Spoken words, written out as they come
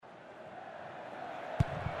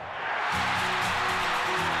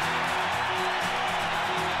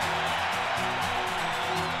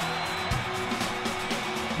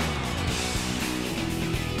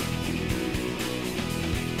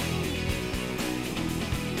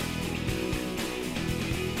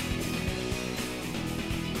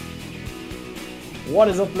What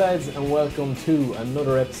is up, lads, and welcome to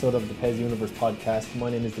another episode of the PES Universe podcast. My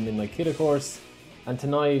name is the Midnight Kid, of course, and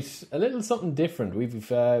tonight a little something different. We've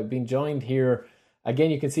been joined here again.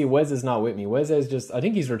 You can see Wes is not with me. Wes is just, I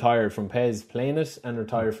think he's retired from PES playing it and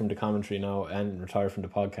retired from the commentary now and retired from the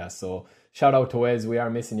podcast. So shout out to Wes. We are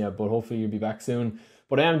missing you, but hopefully you'll be back soon.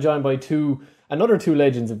 But I am joined by another two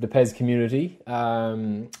legends of the PES community.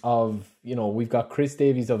 We've got Chris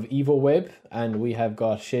Davies of EvoWeb, and we have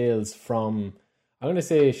got Shales from, I'm going to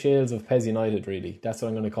say Shales of PES United, really. That's what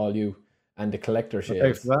I'm going to call you. And the Collector Shales.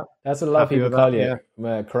 Thanks for that. That's what a lot of people call you.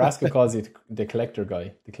 Yeah. Carrasco calls you the Collector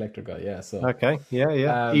guy. The Collector guy, yeah. So okay,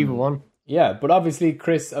 yeah. Either one. Yeah, but obviously,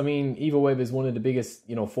 Chris, I mean, EvoWeb is one of the biggest,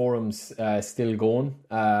 forums still going.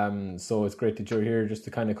 So it's great that you're here just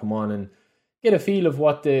to kind of come on and get a feel of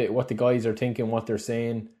what the guys are thinking, what they're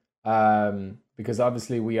saying. Because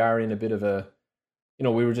obviously we are in a bit of a,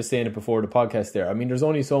 we were just saying it before the podcast there. I mean, there's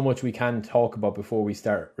only so much we can talk about before we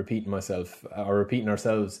start repeating ourselves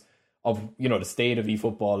of, the state of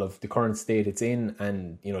eFootball, of the current state it's in,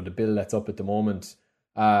 and, the bill that's up at the moment.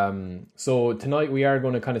 So tonight we are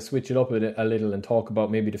going to kind of switch it up a little and talk about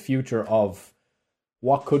maybe the future of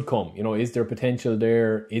what could come. Is there potential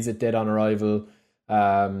there? Is it dead on arrival?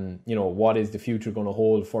 What is the future going to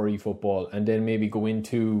hold for eFootball? And then maybe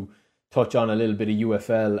touch on a little bit of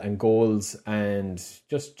UFL and goals, and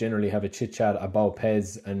just generally have a chit chat about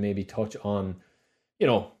PES, and maybe touch on,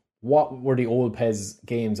 what were the old PES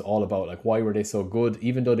games all about? Like, why were they so good,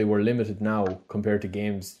 even though they were limited now compared to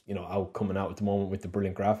games, coming out at the moment with the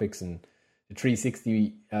brilliant graphics and the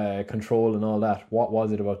 360 control and all that? What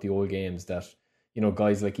was it about the old games that,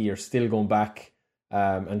 guys like you are still going back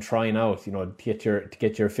and trying out, to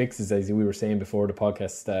get your fixes, as we were saying before the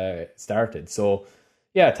podcast started. So,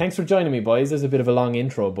 yeah, thanks for joining me, boys. There's a bit of a long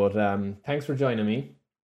intro, but thanks for joining me.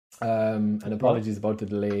 And apologies about the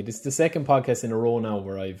delay. This is the second podcast in a row now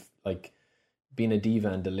where I've been a diva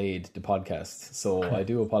and delayed the podcast. So I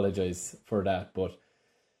do apologize for that. But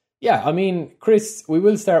yeah, I mean, Chris, we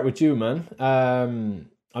will start with you, man.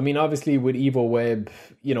 I mean, obviously with EvoWeb,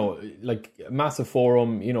 a massive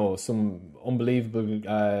forum, some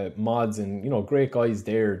unbelievable mods and, great guys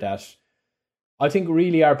there that I think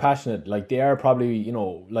really are passionate. Like, they are probably, I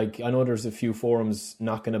know there's a few forums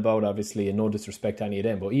knocking about, obviously, and no disrespect to any of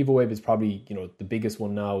them, but EvoWeb is probably, the biggest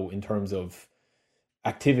one now in terms of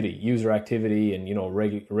activity, user activity, and,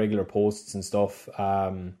 regular posts and stuff.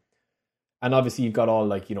 And obviously you've got all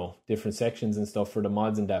different sections and stuff for the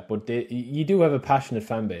mods and that, but you do have a passionate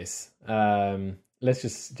fan base. Let's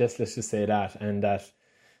just say that, and that,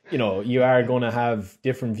 you are going to have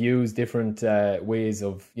different views, different ways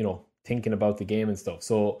of, thinking about the game and stuff.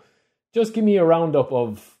 So just give me a roundup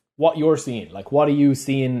of what you're seeing. Like, what are you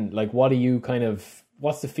seeing? Like, what's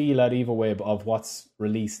the feel at EvoWeb of what's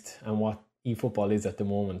released and what eFootball is at the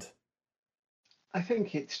moment? I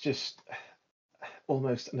think it's just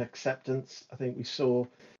almost an acceptance. I think we saw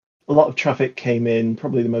a lot of traffic came in,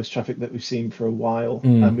 probably the most traffic that we've seen for a while.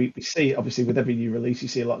 And we see, obviously, with every new release, you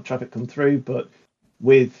see a lot of traffic come through, but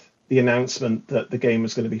with the announcement that the game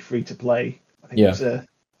was going to be free to play, I think it was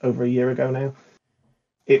over a year ago now,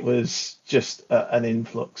 it was just an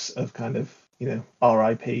influx of kind of,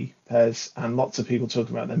 RIP PES, and lots of people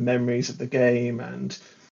talking about their memories of the game. And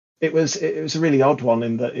it was a really odd one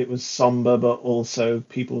in that it was somber, but also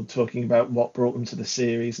people talking about what brought them to the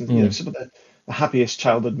series, and some of the happiest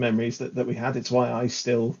childhood memories that we had. It's why I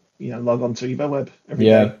still log on to EvoWeb every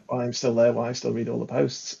day, why I'm still there, why I still read all the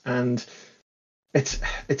posts. And it's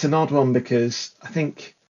an odd one because I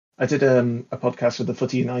think I did a podcast with the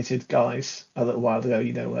Footy United guys a little while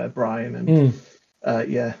ago, Brian and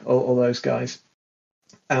all those guys.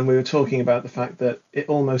 And we were talking about the fact that it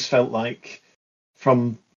almost felt like,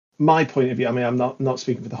 from my point of view, I mean, I'm not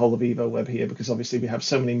speaking for the whole of EvoWeb here, because obviously we have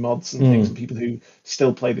so many mods and things and people who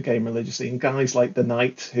still play the game religiously, and guys like the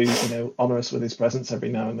Knight who, honour us with his presence every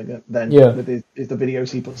now and then with the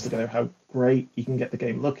videos he puts together, how great you can get the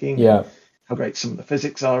game looking, how great some of the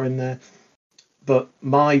physics are in there. But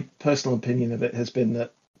my personal opinion of it has been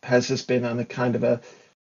that PES has been on a kind of a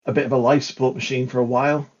bit of a life support machine for a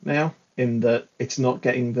while now, in that it's not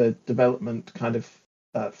getting the development kind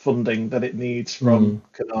of funding that it needs from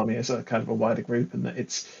Konami as a kind of a wider group, and that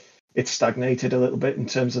it's stagnated a little bit in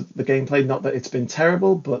terms of the gameplay. Not that it's been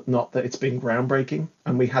terrible, but not that it's been groundbreaking.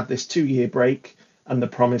 And we had this 2-year break and the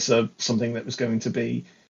promise of something that was going to be,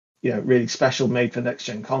 really special, made for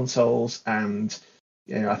next-gen consoles. And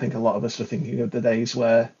I think a lot of us were thinking of the days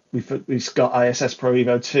where we got ISS Pro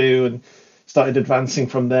Evo 2 and started advancing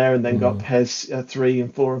from there, and then got PES 3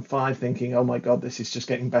 and 4 and 5, thinking, oh my God, this is just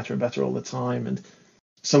getting better and better all the time, and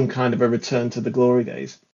some kind of a return to the glory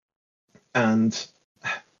days. And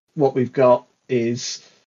what we've got is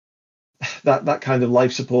that kind of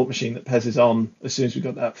life support machine that PES is on. As soon as we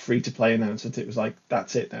got that free to play announcement, it was like,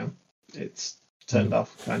 that's it now. It's turned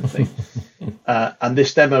off kind of thing. And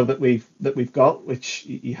this demo that we've got, which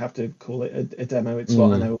you have to call it a demo, it's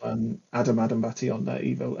what I know Adam Adambati on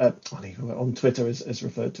Evo on Twitter has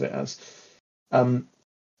referred to it as.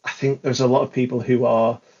 I think there's a lot of people who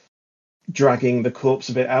are dragging the corpse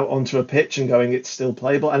of it out onto a pitch and going, it's still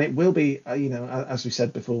playable, and it will be. As we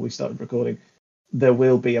said before we started recording, there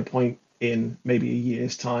will be a point in maybe a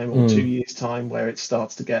year's time or 2 years' time where it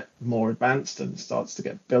starts to get more advanced and starts to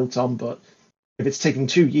get built on. But if it's taking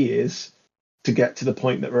 2 years to get to the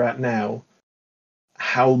point that we're at now,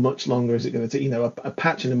 how much longer is it going to take? A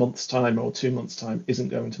patch in a month's time or 2 months' time isn't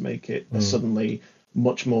going to make it a suddenly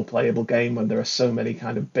much more playable game when there are so many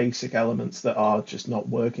kind of basic elements that are just not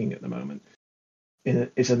working at the moment.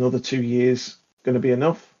 Is another 2 years going to be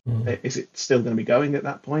enough? Is it still going to be going at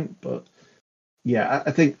that point? But yeah,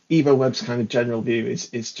 I think EvoWeb's kind of general view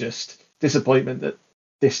is just disappointment that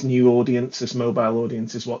this new audience, this mobile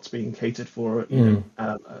audience, is what's being catered for,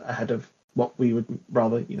 ahead of what we would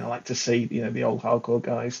rather, like to see, the old hardcore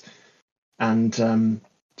guys, and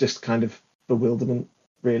just kind of bewilderment,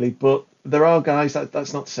 really. But there are guys,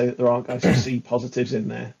 that's not to say that there aren't guys who see positives in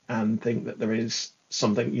there and think that there is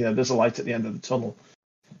something, there's a light at the end of the tunnel.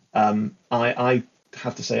 I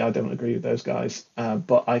have to say I don't agree with those guys,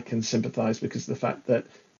 but I can sympathise because of the fact that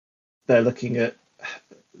they're looking at,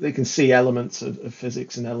 they can see elements of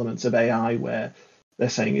physics and elements of AI where they're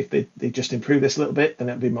saying if they just improve this a little bit, then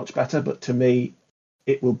it'll be much better. But to me,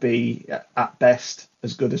 it will be at best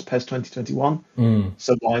as good as PES 2021.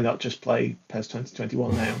 So why not just play PES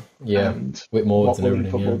 2021 now? Yeah, and with modes what and will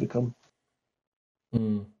everything. football become?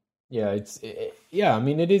 Yeah, I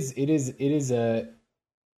mean, it is a,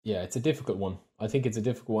 it's a difficult one. I think it's a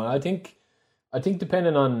difficult one. I think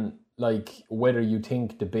depending on like whether you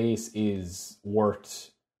think the base is worth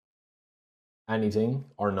anything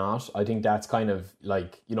or not, I think that's kind of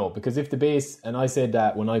like, because if the base, and I said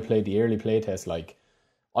that when I played the early playtest, like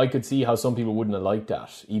I could see how some people wouldn't have liked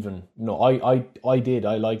that. Even, I did.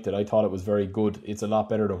 I liked it. I thought it was very good. It's a lot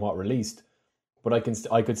better than what released. But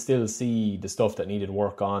I could still see the stuff that needed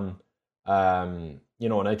work on. And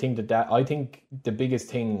I think I think the biggest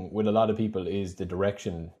thing with a lot of people is the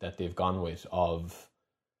direction that they've gone with of,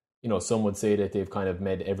 some would say that they've kind of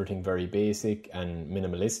made everything very basic and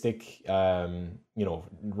minimalistic,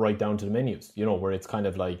 right down to the menus, where it's kind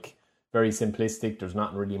of like very simplistic. There's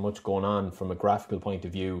not really much going on from a graphical point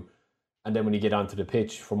of view. And then when you get onto the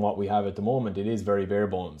pitch, from what we have at the moment, it is very bare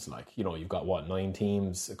bones. Like, you've got 9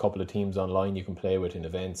 teams, a couple of teams online you can play with in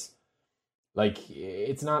events. Like,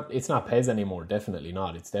 it's not PES anymore, definitely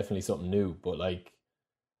not. It's definitely something new. But like,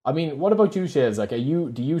 I mean, what about you, Shez? Like,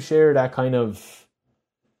 do you share that kind of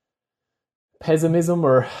pessimism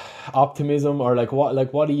or optimism, or like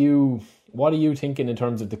what are you thinking in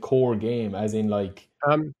terms of the core game, as in like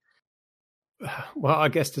well, I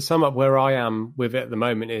guess to sum up where I am with it at the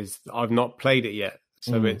moment is I've not played it yet.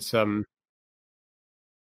 So it's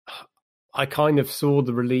I kind of saw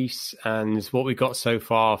the release and what we got so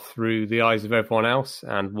far through the eyes of everyone else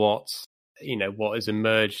and what has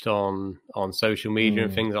emerged on social media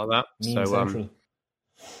and things like that. Meme Central.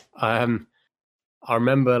 I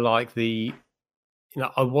remember like I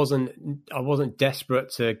wasn't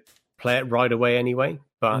desperate to play it right away anyway,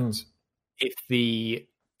 but if the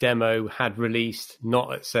demo had released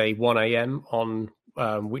not at say 1 a.m. on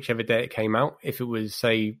whichever day it came out, if it was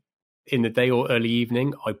say in the day or early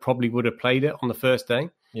evening, I probably would have played it on the first day.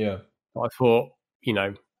 Yeah. I thought,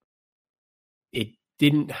 it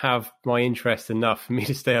didn't have my interest enough for me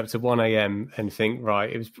to stay up to 1 a.m. and think, right,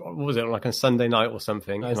 it was, what was it, like on Sunday night or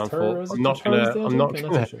something? And I thought, I'm not going to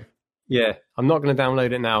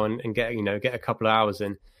download it now and get a couple of hours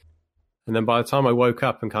in. And then by the time I woke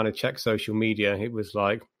up and kind of checked social media, it was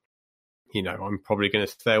like, I'm probably going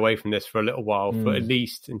to stay away from this for a little while, for at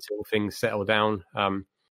least until things settle down.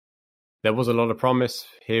 There was a lot of promise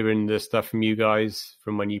hearing the stuff from you guys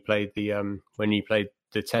from when you played the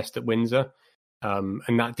test at Windsor,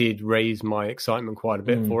 and that did raise my excitement quite a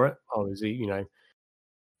bit for it. I was,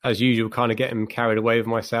 as usual, kind of getting carried away with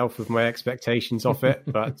myself with my expectations of it,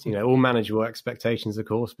 but all manageable expectations, of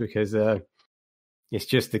course, because it's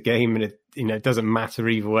just a game, and it doesn't matter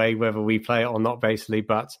either way whether we play it or not, basically.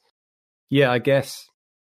 But yeah, I guess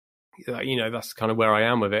that's kind of where I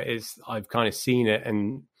am with it. Is I've kind of seen it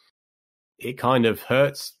and it kind of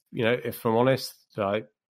hurts, if I'm honest. Like,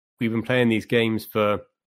 we've been playing these games for,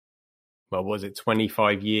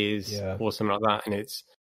 25 years or something like that. And it's,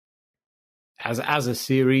 as a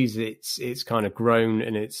series, it's kind of grown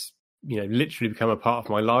and it's literally become a part of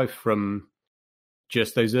my life, from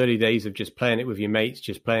just those early days of just playing it with your mates,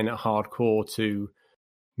 just playing it hardcore, to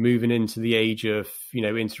moving into the age of,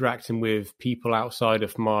 interacting with people outside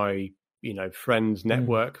of my, friends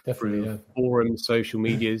network through forums, social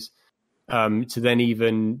medias, to then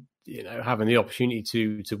even, having the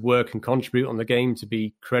opportunity to work and contribute on the game, to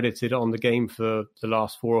be credited on the game for the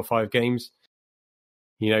last 4 or 5 games,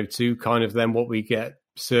 to kind of then what we get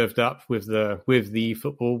served up with the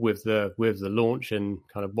eFootball, with the launch, and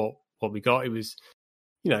kind of what we got. It was,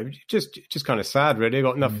 just kind of sad, really. I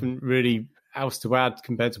got nothing really else to add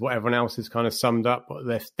compared to what everyone else has kind of summed up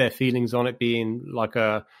their feelings on it, being like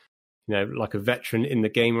a veteran in the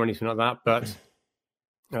game or anything like that. But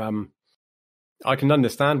I can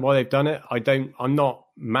understand why they've done it. I'm not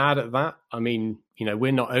mad at that. I mean,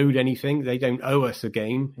 we're not owed anything. They don't owe us a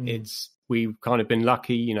game. We've kind of been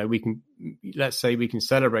lucky. Let's say we can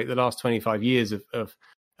celebrate the last 25 years of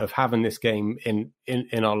having this game in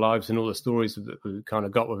our lives, and all the stories that we kind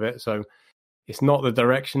of got with it. So it's not the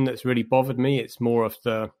direction that's really bothered me. It's more of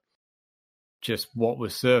just what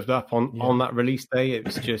was served up on that release day. It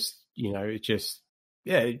was just, it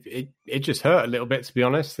just hurt a little bit, to be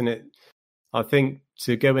honest. And I think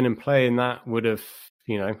to go in and play in that would have,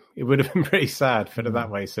 it would have been pretty sad, put it that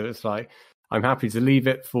way. So it's like, I'm happy to leave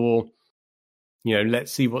it for,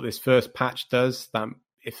 let's see what this first patch does. That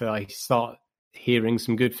if I start hearing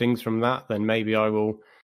some good things from that, then maybe I will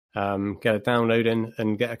get a download in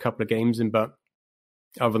and get a couple of games in. But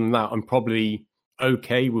other than that, I'm probably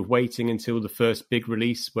okay with waiting until the first big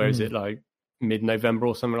release. Where is it, like mid-November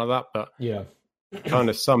or something like that? But yeah, kind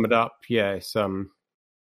of sum it up. Yeah, it's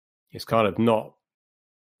kind of not,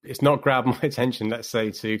 it's not grabbed my attention, let's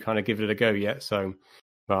say, to kind of give it a go yet. So,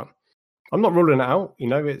 but I'm not ruling it out.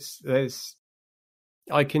 Being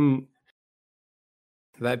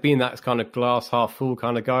that kind of glass half full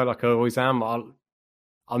kind of guy, like I always am, I'll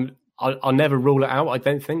never rule it out, I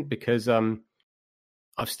don't think, because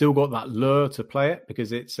I've still got that lure to play it,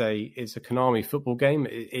 because it's a Konami football game.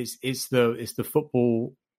 It's the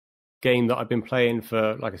football game that I've been playing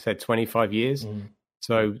for, like I said, 25 years.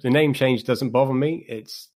 So the name change doesn't bother me.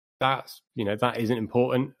 That isn't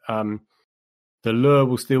important. The lure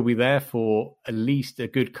will still be there for at least a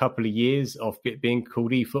good couple of years of it being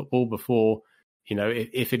called eFootball before,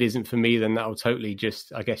 if it isn't for me, then that'll totally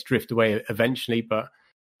just, I guess, drift away eventually. But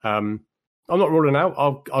I'm not ruling out.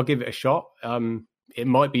 I'll give it a shot. It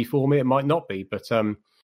might be for me, it might not be, but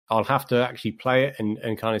I'll have to actually play it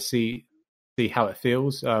and kind of see how it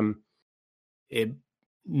feels. It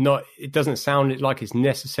doesn't sound like it's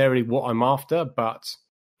necessarily what I'm after, but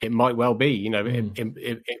it might well be.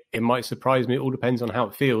 It might surprise me. It all depends on how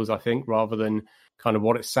it feels, I think, rather than kind of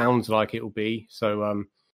what it sounds like it will be. So I'm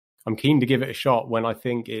keen to give it a shot when I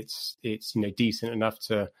think it's decent enough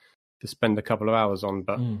to spend a couple of hours on.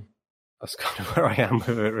 But that's kind of where I am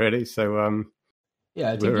with it, really. So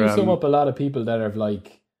yeah, I think you sum up a lot of people that are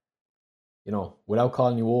like, without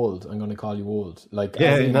calling you old, I'm going to call you old. Like,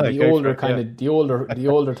 the older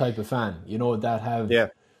type of fan,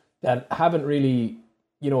 that haven't really,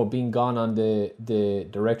 been gone on the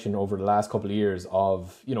direction over the last couple of years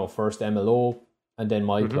of, first MLO and then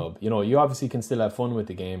My Club. You obviously can still have fun with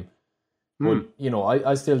the game, but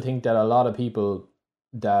I still think that a lot of people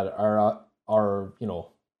that are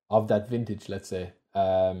of that vintage, let's say,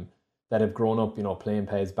 that have grown up, playing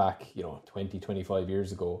PES back, 20, 25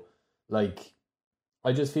 years ago. Like,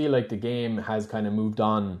 I just feel like the game has kind of moved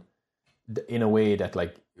on in a way that,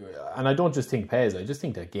 like, and I don't just think PES, I just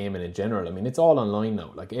think that gaming in general, I mean, it's all online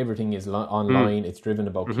now. Like, everything is online. It's driven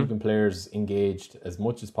about keeping players engaged as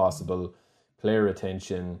much as possible, player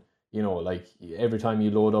retention. Like, every time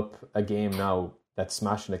you load up a game now that's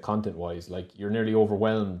smashing it content-wise, like, you're nearly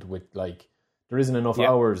overwhelmed with, like, there isn't enough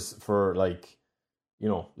hours for, like,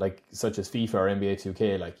 like such as FIFA or NBA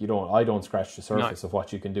 2K, like I don't scratch the surface of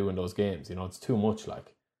what you can do in those games. It's too much,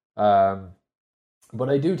 like. But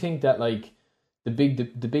I do think that, like, the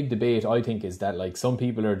big debate, I think, is that, like, some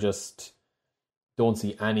people are just don't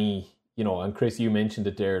see any, and Chris, you mentioned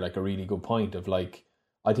it there, like, a really good point of, like,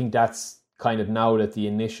 I think that's kind of now that the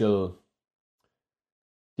initial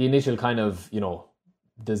kind of,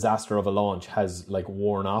 disaster of a launch has, like,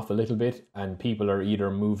 worn off a little bit, and people are either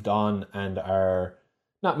moved on and are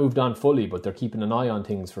not moved on fully, but they're keeping an eye on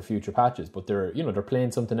things for future patches. But they're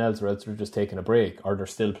playing something else, or else they're just taking a break, or they're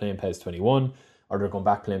still playing PES 21, or they're going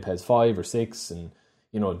back playing PES 5 or 6, and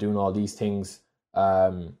doing all these things.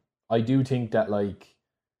 I do think that, like,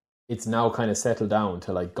 it's now kind of settled down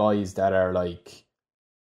to, like, guys that are, like,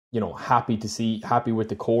 happy with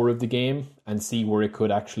the core of the game and see where it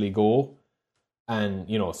could actually go, and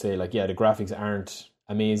say, like, yeah, the graphics aren't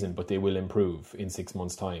amazing, but they will improve in 6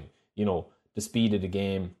 months' time. You know, the speed of the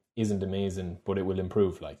game isn't amazing, but it will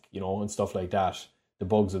improve, like, you know, and stuff like that. The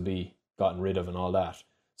bugs will be gotten rid of and all that.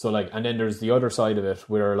 So like, and then there's the other side of it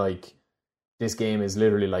where like this game is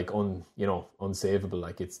literally like unsavable.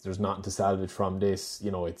 Like there's nothing to salvage from this.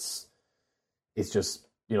 You know, it's just,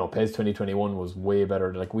 you know, PES 2021 was way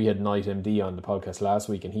better. Like we had Knight MD on the podcast last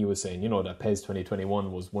week, and he was saying, you know, that PES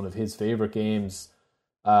 2021 was one of his favorite games.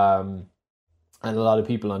 And a lot of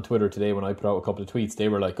people on Twitter today, when I put out a couple of tweets, they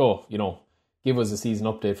were like, oh, you know, give us a season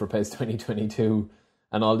update for PES 2022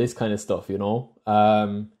 and all this kind of stuff, you know.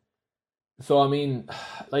 So I mean,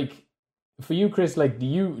 like, for you, Chris, like, do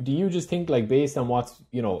you just think, like, based on what's,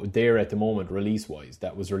 you know, there at the moment, release wise,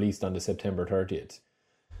 that was released on the September 30th,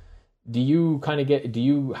 do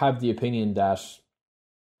you have the opinion that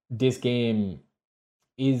this game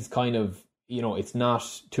is kind of, you know, it's not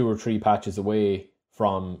 2 or 3 patches away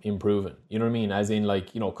from improving? You know what I mean? As in,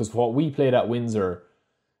 like, you know, because what we played at Windsor,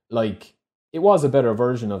 like, it was a better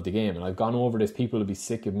version of the game, and I've gone over this. People will be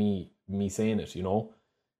sick of me saying it, you know.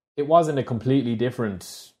 It wasn't a completely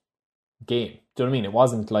different game. Do you know what I mean? It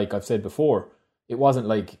wasn't, like I've said before, it wasn't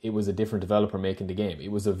like it was a different developer making the game.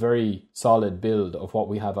 It was a very solid build of what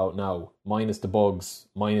we have out now, minus the bugs,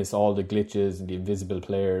 minus all the glitches and the invisible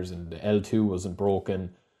players, and the L2 wasn't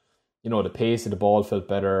broken. You know, the pace of the ball felt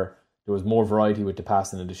better. There was more variety with the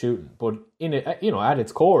passing and the shooting. But in it, you know, at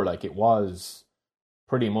its core, like, it was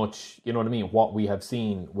pretty much, you know what I mean, what we have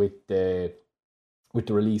seen with the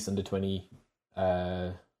release on the 20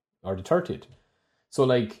 or the 30th. So,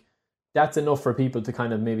 like, that's enough for people to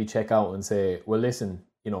kind of maybe check out and say, well, listen,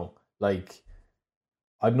 you know, like,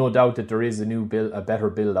 I've no doubt that there is a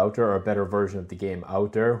better build out there, or a better version of the game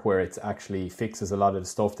out there, where it's actually fixes a lot of the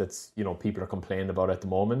stuff that's, you know, people are complaining about at the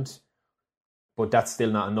moment. But that's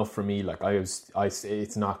still not enough for me. Like,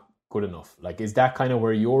 it's not good enough. Like, is that kind of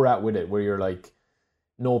where you're at with it, where you're like,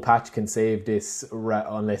 no patch can save this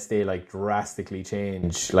unless they, like, drastically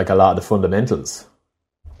change, like, a lot of the fundamentals?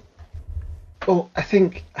 Well, I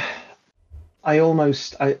think I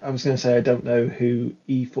was going to say I don't know who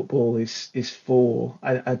eFootball is for,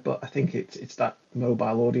 but I think it's that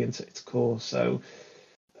mobile audience at its core. So,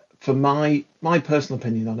 for my personal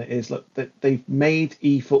opinion on it is, look, that they've made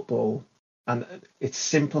eFootball, and it's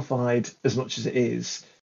simplified as much as it is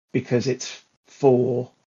because it's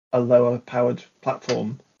for a lower powered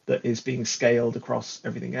platform that is being scaled across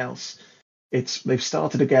everything else. They've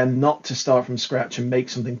started again, not to start from scratch and make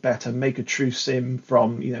something better, make a true sim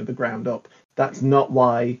from, you know, the ground up. That's not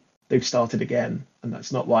why they've started again, and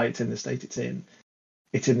that's not why it's in the state it's in.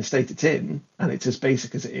 It's in the state it's in, and it's as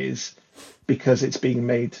basic as it is because it's being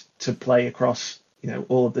made to play across, you know,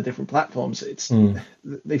 all of the different platforms.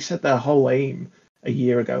 They said their whole aim a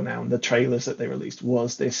year ago now, and the trailers that they released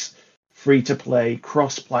was this free-to-play,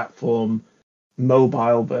 cross-platform,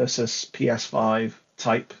 mobile versus PS5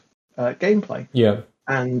 type gameplay. Yeah.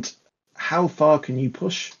 And how far can you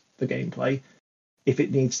push the gameplay if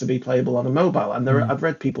it needs to be playable on a mobile? And I've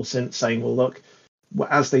read people since saying, well, look,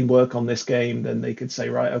 as they work on this game, then they could say,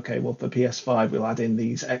 right, okay, well, for PS5, we'll add in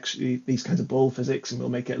these kinds of ball physics and we'll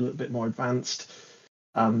make it a little bit more advanced.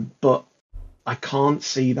 But I can't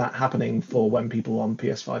see that happening for when people on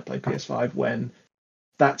PS5 play PS5, when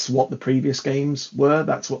that's what the previous games were.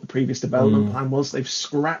 That's what the previous development plan was. They've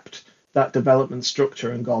scrapped that development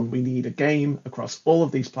structure and gone, we need a game across all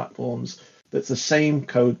of these platforms that's the same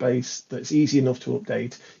code base, that's easy enough to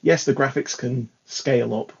update. Yes, the graphics can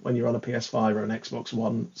scale up when you're on a PS5 or an Xbox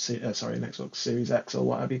One, an Xbox Series X or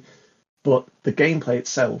what have you, but the gameplay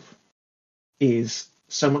itself is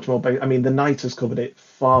so much more. I mean, the Knight has covered it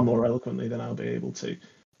far more eloquently than I'll be able to.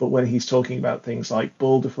 But when he's talking about things like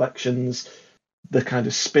ball deflections, the kind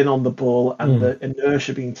of spin on the ball and the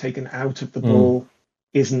inertia being taken out of the ball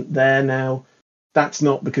isn't there now. That's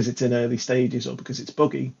not because it's in early stages or because it's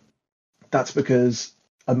buggy. That's because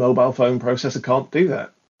a mobile phone processor can't do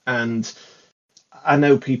that. And I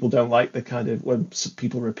know people don't like the kind of, when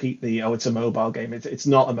people repeat it's a mobile game. It's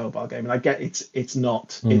not a mobile game. And I get it's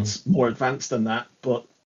not. It's more advanced than that, but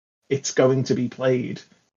it's going to be played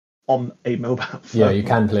on a mobile phone. Yeah, you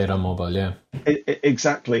can play it on mobile, yeah.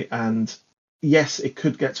 Exactly. And yes, it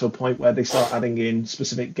could get to a point where they start adding in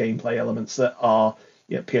specific gameplay elements that are,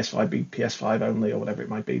 PS5 be PS5 only or whatever it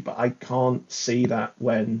might be. But I can't see that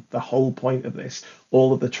when the whole point of this,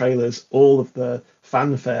 all of the trailers, all of the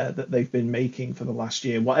fanfare that they've been making for the last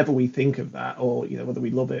year, whatever we think of that, or whether we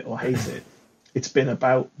love it or hate it, it's been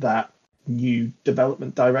about that new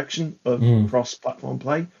development direction of cross-platform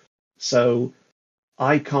play. So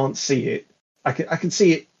I can't see it. I can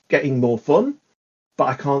see it getting more fun, but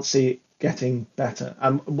I can't see it getting better.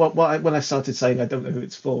 And when I started saying I don't know who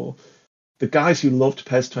it's for, the guys who loved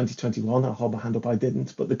PES 2021, I'll hold my hand up, I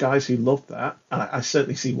didn't, but the guys who loved that, I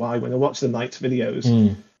certainly see why. When I watch the Knight's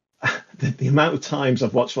videos, the amount of times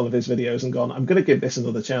I've watched one of his videos and gone, I'm going to give this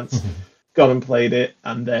another chance, gone and played it,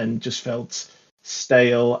 and then just felt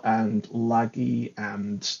stale and laggy,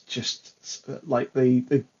 and just like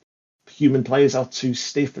the human players are too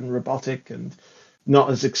stiff and robotic and not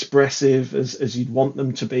as expressive as you'd want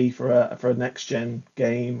them to be for a next gen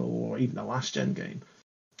game or even a last gen game.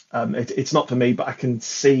 It's not for me, but I can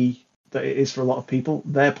see that it is for a lot of people.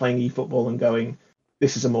 They're playing eFootball and going,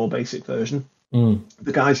 this is a more basic version.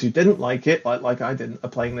 The guys who didn't like it, like I didn't, are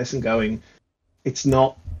playing this and going, it's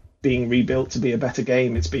not being rebuilt to be a better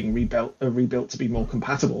game. It's being rebuilt to be more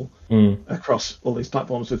compatible across all these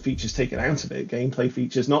platforms, with features taken out of it, gameplay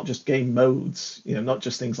features, not just game modes, not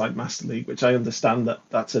just things like Master League, which I understand that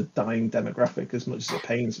that's a dying demographic as much as it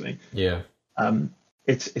pains me. Yeah.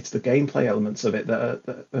 It's the gameplay elements of it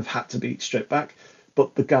that have had to be stripped back.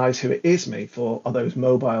 But the guys who it is made for are those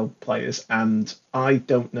mobile players, and I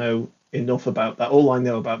don't know enough about that. All I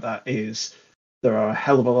know about that is there are a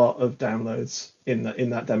hell of a lot of downloads in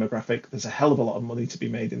that demographic. There's a hell of a lot of money to be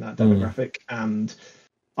made in that demographic, and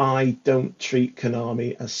I don't treat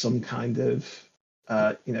Konami as some kind of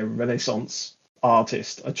Renaissance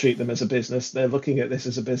artist. I treat them as a business. They're looking at this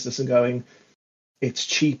as a business and going, it's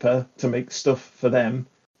cheaper to make stuff for them.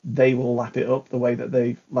 They will lap it up the way that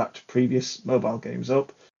they've lapped previous mobile games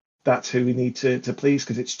up. That's who we need to please,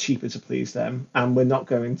 because it's cheaper to please them. And we're not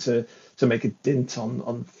going to make a dint on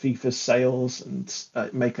FIFA's sales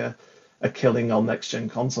and make a killing on next-gen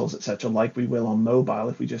consoles, etc., like we will on mobile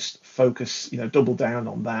if we just focus, double down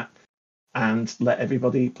on that and let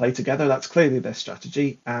everybody play together. That's clearly their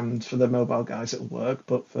strategy. And for the mobile guys, it'll work.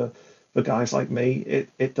 But for guys like me,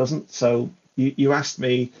 it doesn't. So you asked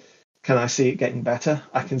me, can I see it getting better?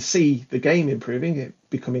 I can see the game improving, it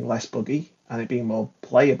becoming less buggy and it being more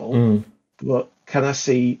playable. But can I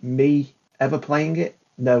see me ever playing it?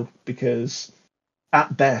 No, because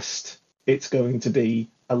at best, it's going to be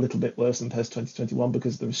a little bit worse than PES 2021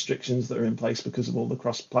 because of the restrictions that are in place because of all the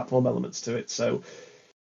cross-platform elements to it. So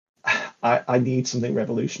I need something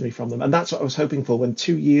revolutionary from them. And that's what I was hoping for when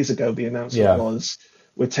 2 years ago the announcement was,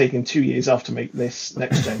 we're taking 2 years off to make this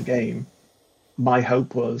next-gen game. My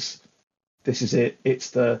hope was, this is it. It's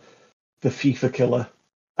the FIFA killer.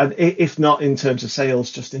 And if not in terms of sales,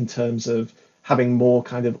 just in terms of having more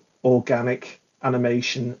kind of organic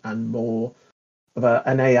animation and more of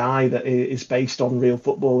an AI that is based on real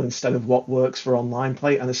football instead of what works for online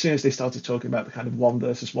play. And as soon as they started talking about the kind of 1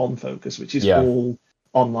 versus 1 focus, which is all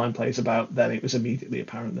online play is about, then it was immediately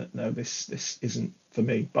apparent that no, this isn't for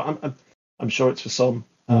me. But I'm sure it's for some.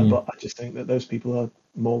 But I just think that those people are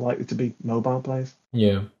more likely to be mobile players.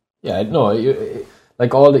 Yeah. No,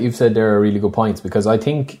 like all that you've said there are really good points, because I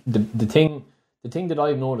think the thing that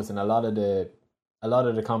I've noticed in a lot of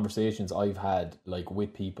the conversations I've had, like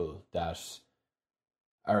with people that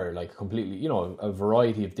are like completely, a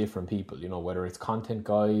variety of different people, whether it's content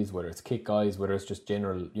guys, whether it's kit guys, whether it's just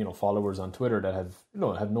general, followers on Twitter that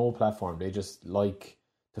have no platform. They just like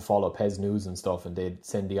to follow PES news and stuff, and they'd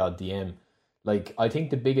send the odd DM. Like, I think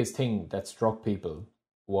the biggest thing that struck people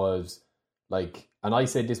was, like, and I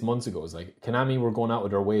said this months ago, is like, Konami were going out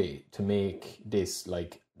of their way to make this,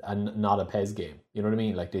 like, not a PES game. You know what I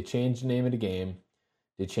mean? Like, they changed the name of the game.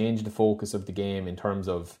 They changed the focus of the game in terms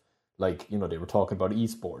of, like, they were talking about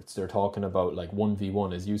esports. They're talking about, like,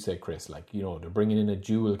 1v1, as you said, Chris. Like, they're bringing in a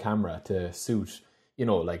dual camera to suit,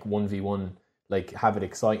 like, 1v1, like, have it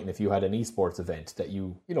exciting if you had an esports event that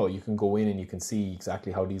you can go in and you can see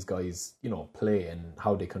exactly how these guys, play and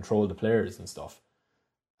how they control the players and stuff.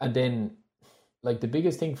 And then, like, the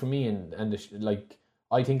biggest thing for me, like,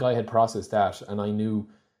 I think I had processed that, and I knew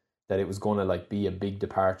that it was going to, like, be a big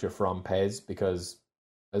departure from PES, because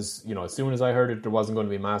as soon as I heard it, there wasn't going to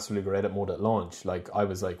be Master League or edit mode at launch. Like, I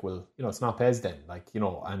was like, well, it's not PES then, like,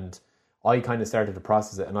 and I kind of started to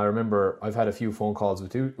process it. And I remember I've had a few phone calls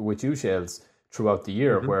with you, Shells, throughout the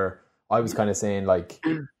year, where I was kind of saying, like,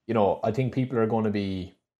 I think people are going to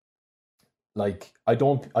be, like, I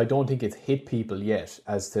don't think it's hit people yet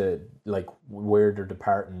as to, like, where they're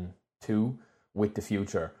departing to with the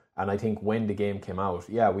future. And I think when the game came out,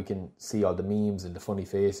 we can see all the memes and the funny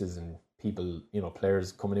faces and people,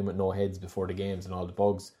 players coming in with no heads before the games and all the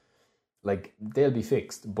bugs. Like, they'll be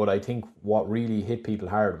fixed. But I think what really hit people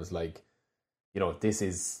hard was, like, this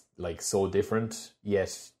is, like, so different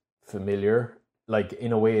yet familiar, like,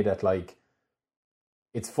 in a way that, like,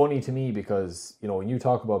 it's funny to me because, when you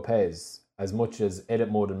talk about PES, as much as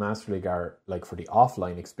edit mode and Master League are, like, for the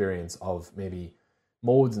offline experience of maybe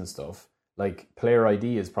modes and stuff, like player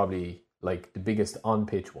ID is probably like the biggest on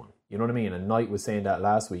pitch one. You know what I mean? And Knight was saying that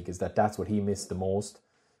last week, is that's what he missed the most.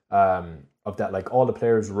 Of that, like all the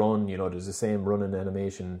players run, you know, there's the same running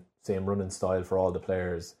animation, same running style for all the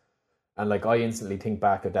players. And like I instantly think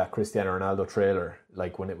back of that Cristiano Ronaldo trailer,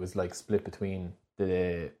 like when it was like split between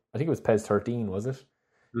I think it was PES 13, was it?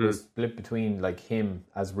 It was split between like him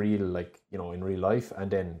as real, like, you know, in real life, and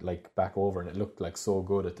then like back over, and it looked like so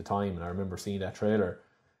good at the time. And I remember seeing that trailer,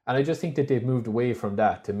 and I just think that they've moved away from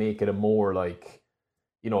that to make it a more like,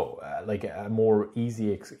 you know, like a more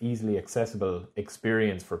easily accessible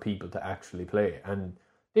experience for people to actually play. And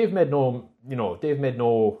they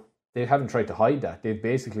haven't tried to hide that. They've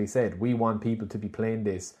basically said, we want people to be playing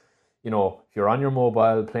this, you know, if you're on your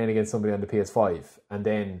mobile playing against somebody on the PS5. And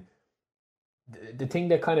then the thing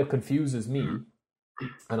that kind of confuses me,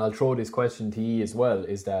 and I'll throw this question to you as well,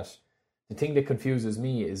 is that the thing that confuses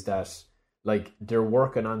me is that like they're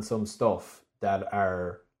working on some stuff that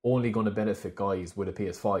are only going to benefit guys with a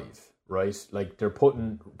PS5, right? Like they're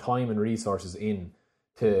putting time and resources in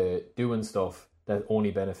to doing stuff that only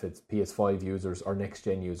benefits PS5 users or next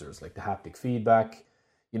gen users, like the haptic feedback,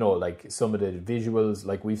 you know, like some of the visuals.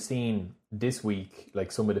 Like we've seen this week,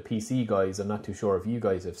 like some of the PC guys, I'm not too sure if you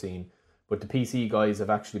guys have seen, but the PC guys have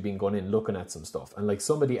actually been going in looking at some stuff, and like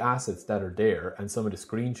some of the assets that are there and some of the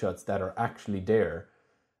screenshots that are actually there,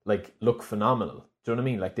 like look phenomenal. Do you know what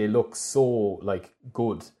I mean? Like they look so like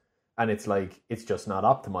good, and it's like it's just not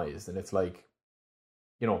optimized, and it's like,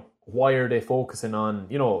 you know, why are they focusing on,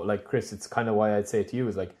 you know, like Chris, it's kind of why I'd say to you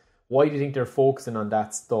is like, why do you think they're focusing on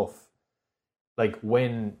that stuff, like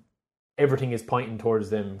when everything is pointing towards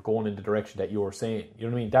them going in the direction that you're saying? You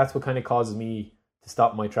know what I mean? That's what kind of causes me to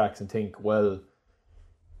stop my tracks and think, well,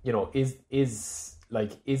 you know, is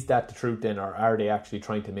that the truth then, or are they actually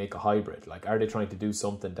trying to make a hybrid? Like, are they trying to do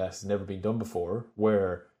something that's never been done before,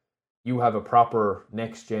 where you have a proper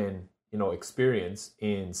next gen, you know, experience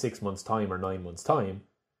in 6 months' time or 9 months' time,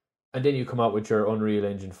 and then you come out with your Unreal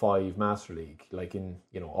Engine 5 Master League, like in,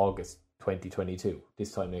 you know, August 2022,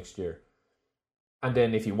 this time next year. And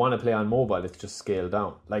then if you want to play on mobile, it's just scaled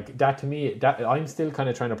down. Like that, to me, that I'm still kind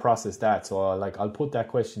of trying to process that. So I'll put that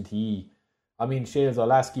question to you. I mean, Shales,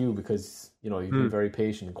 I'll ask you because, you know, you've been very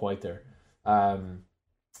patient and quiet there.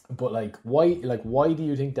 But like, why do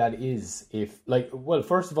you think that is? If like, well,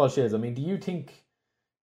 first of all, Shales, I mean, do you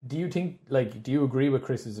agree with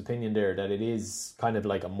Chris's opinion there that it is kind of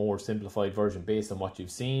like a more simplified version based on what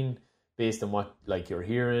you've seen, based on what like you're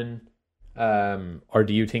hearing? Or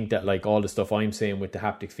do you think that like all the stuff I'm saying with the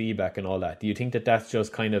haptic feedback and all that, do you think that that's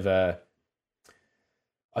just kind of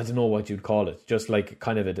I don't know what you'd call it, just like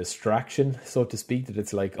kind of a distraction, so to speak, that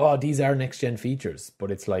it's like, oh, these are next gen features, but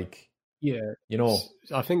it's like, yeah, you know,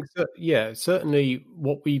 I think that, yeah, certainly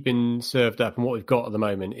what we've been served up and what we've got at the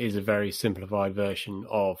moment is a very simplified version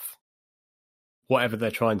of whatever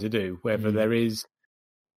they're trying to do, whether there is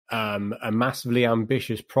a massively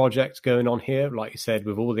ambitious project going on here, like you said,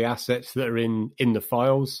 with all the assets that are in the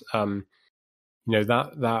files. You know,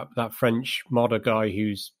 that French modder guy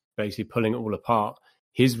who's basically pulling it all apart,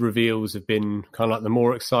 his reveals have been kind of like the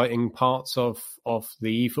more exciting parts of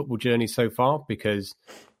the eFootball journey so far, because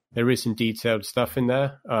there is some detailed stuff in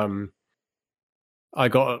there. I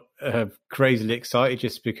got crazily excited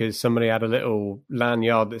just because somebody had a little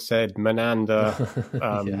lanyard that said Menanda.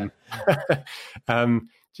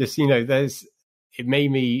 Just, you know, it made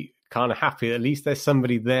me kind of happy. At least there's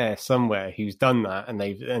somebody there somewhere who's done that, and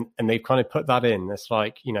they've kind of put that in. It's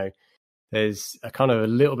like, you know, there's a kind of a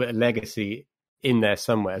little bit of legacy in there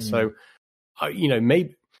somewhere. So, you know,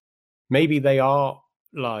 maybe they are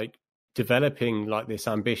like developing like this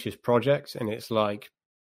ambitious project, and it's like,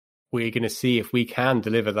 we're going to see if we can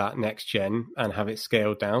deliver that next gen and have it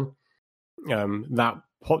scaled down. That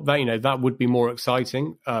you know, that would be more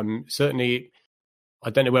exciting. Certainly, I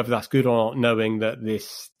don't know whether that's good or not, knowing that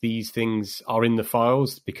these things are in the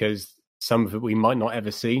files, because some of it we might not ever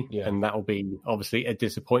see, and that will be obviously a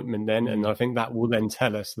disappointment then. And I think that will then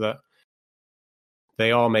tell us that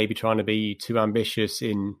they are maybe trying to be too ambitious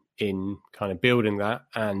in kind of building that,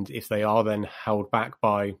 and if they are then held back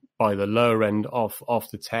by the lower end of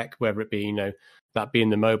the tech, whether it be, you know, that being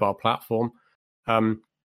the mobile platform,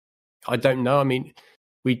 I don't know. I mean,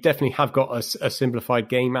 we definitely have got a simplified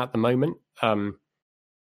game at the moment.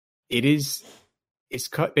 It's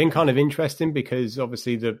been kind of interesting because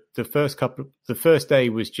obviously the first day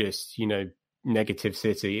was just, you know, negative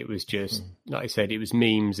city. It was just, like I said, it was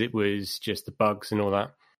memes. It was just the bugs and all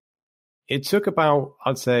that. It took about,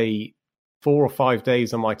 I'd say, 4 or 5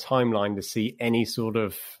 days on my timeline to see any sort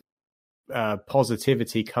of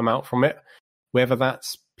positivity come out from it, whether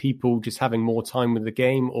that's people just having more time with the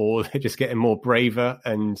game, or they're just getting more braver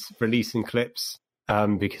and releasing clips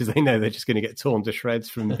because they know they're just going to get torn to shreds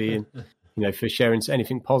from being, for sharing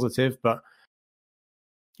anything positive. But,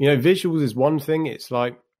 visuals is one thing. It's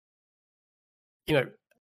like,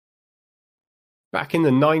 back in the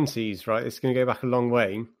 90s, right? It's going to go back a long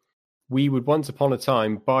way. We would once upon a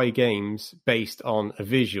time buy games based on a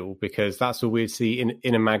visual because that's all we'd see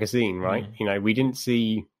in a magazine, right?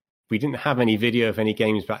 We didn't have any video of any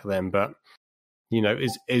games back then, but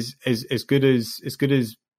as good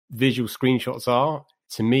as visual screenshots are,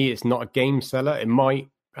 to me, it's not a game seller. It might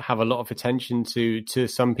have a lot of attention to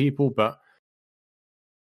some people, but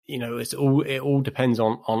it all depends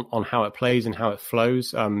on how it plays and how it flows.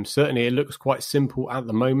 Certainly, it looks quite simple at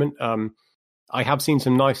the moment. I have seen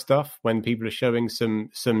some nice stuff when people are showing some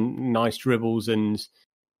nice dribbles, and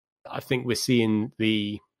I think we're seeing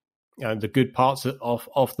the good parts of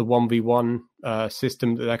the 1v1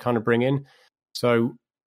 system that they're kind of bringing. So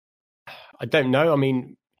I don't know. I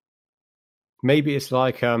mean, maybe it's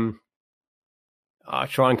like I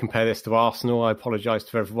try and compare this to Arsenal. I apologise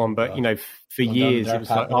to everyone, but for years it was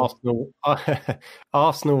like Arsenal.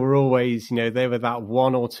 Arsenal were always, they were that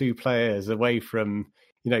one or two players away from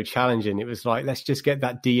challenging. It was like, let's just get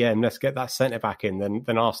that DM, let's get that centre back in,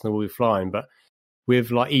 then Arsenal will be flying. But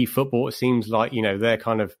with like eFootball, it seems like they're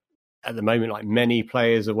kind of at the moment like many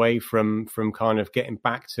players away from kind of getting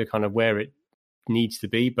back to kind of where it needs to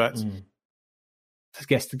be. But I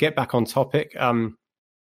guess to get back on topic,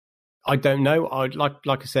 I don't know.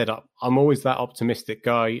 Like I said, I'm always that optimistic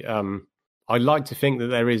guy. I like to think that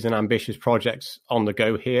there is an ambitious project on the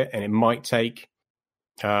go here, and it might take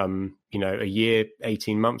a year,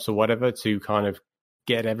 18 months or whatever to kind of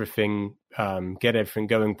get everything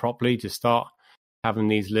going properly, to start having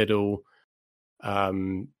these little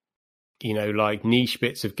like niche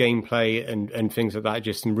bits of gameplay and things like that,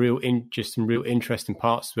 just some real interesting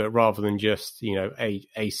parts to it, rather than just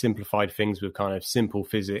a simplified things with kind of simple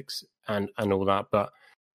physics and all that. But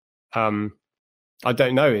I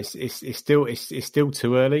don't know. It's still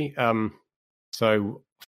too early. So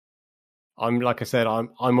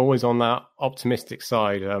I'm always on that optimistic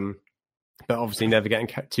side, but obviously never getting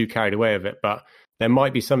too carried away with it. But there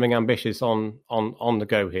might be something ambitious on the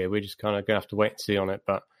go here. We're just kind of going to have to wait and see on it.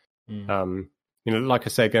 But like I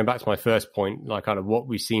said, going back to my first point, like kind of what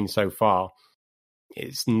we've seen so far,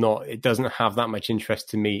 it doesn't have that much interest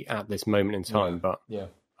to me at this moment in time. But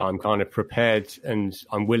I'm kind of prepared and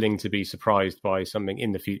I'm willing to be surprised by something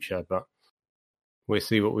in the future. But we'll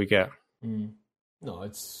see what we get. No,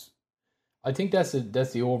 I think that's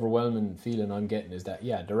the overwhelming feeling I'm getting, is that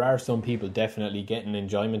there are some people definitely getting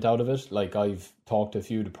enjoyment out of it. Like, I've talked to a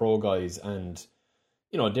few of the pro guys, and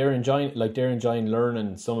they're enjoying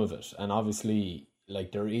learning some of it, and obviously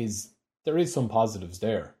like there is some positives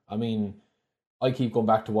there. I mean, I keep going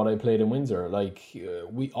back to what I played in Windsor. Like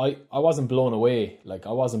I wasn't blown away. Like,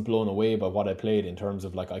 I wasn't blown away by what I played in terms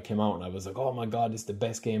of like, I came out and I was like, oh my god, this is the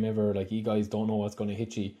best game ever. Like, you guys don't know what's going to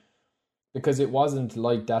hit you. Because it wasn't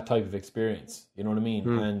like that type of experience, you know what I mean?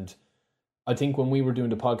 And I think when we were doing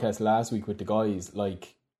the podcast last week with the guys,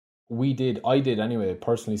 like I did anyway,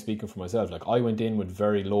 personally speaking for myself, like I went in with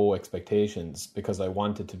very low expectations because I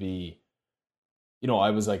wanted to be,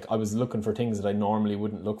 I was looking for things that I normally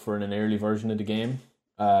wouldn't look for in an early version of the game.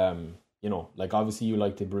 Like obviously you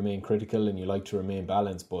like to remain critical and you like to remain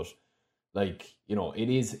balanced, but like, it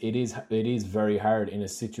is very hard in a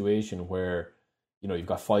situation where you've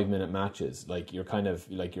got 5-minute matches. Like, you're kind of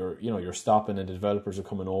like, you're stopping and the developers are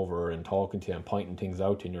coming over and talking to you and pointing things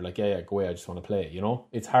out to you, and you're like, yeah, go away, I just want to play.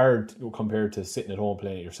 It's hard compared to sitting at home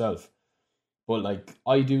playing it yourself. But like,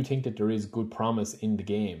 I do think that there is good promise in the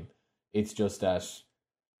game. It's just that,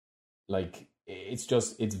 like,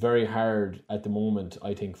 it's very hard at the moment,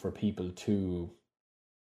 I think, for people to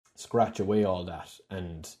scratch away all that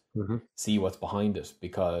and see what's behind it,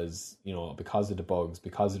 because of the bugs,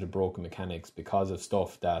 because of the broken mechanics, because of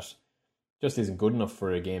stuff that just isn't good enough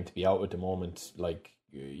for a game to be out at the moment. Like,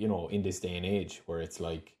 in this day and age where it's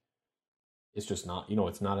like, it's just not,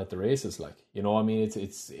 it's not at the races. Like, I mean,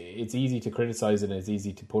 it's easy to criticize it, and it's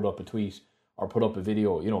easy to put up a tweet or put up a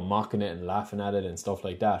video, mocking it and laughing at it and stuff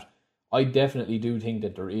like that. I definitely do think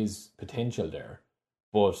that there is potential there,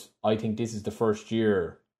 but I think this is the first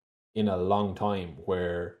year in a long time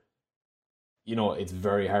where it's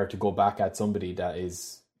very hard to go back at somebody that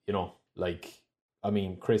is, like, I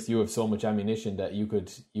mean, Chris, you have so much ammunition that you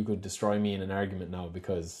could destroy me in an argument now,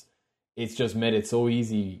 because it's just made it so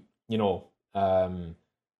easy,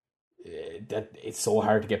 that it's so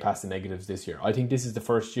hard to get past the negatives this year. I think this is the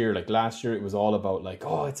first year. Like, last year it was all about like,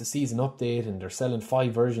 oh, it's a season update and they're selling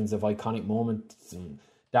 5 versions of iconic moments and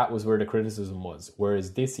that was where the criticism was.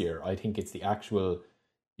 Whereas this year, I think it's the actual,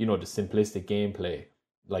 the simplistic gameplay,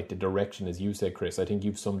 like the direction, as you said, Chris. I think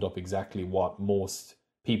you've summed up exactly what most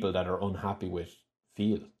people that are unhappy with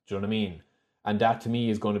feel. Do you know what I mean? And that to me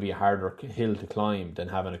is going to be a harder hill to climb than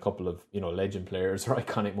having a couple of, legend players or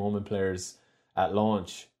iconic moment players at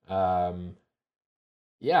launch.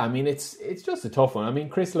 Yeah, I mean, it's just a tough one. I mean,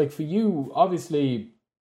 Chris, like for you, obviously,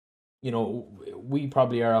 we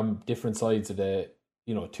probably are on different sides of the,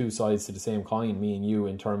 two sides to the same coin, me and you,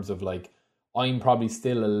 in terms of like, I'm probably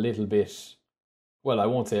still a little bit, well, I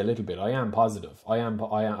won't say a little bit, I am positive. I'm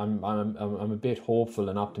a bit hopeful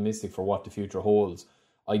and optimistic for what the future holds.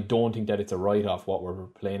 I don't think that it's a write-off what we're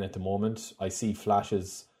playing at the moment. I see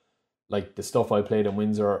flashes, like the stuff I played in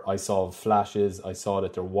Windsor, I saw flashes, I saw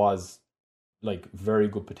that there was like very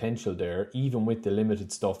good potential there, even with the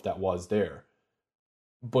limited stuff that was there.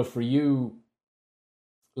 But for you,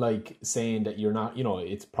 like saying that you're not,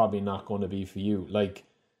 it's probably not going to be for you. Like,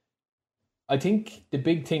 I think the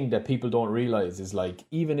big thing that people don't realize is like,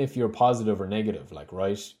 even if you're positive or negative, like,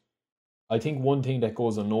 right? I think one thing that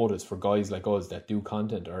goes unnoticed for guys like us that do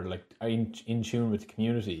content or like are in tune with the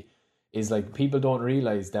community is like, people don't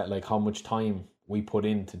realize that like how much time we put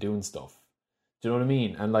into doing stuff. Do you know what I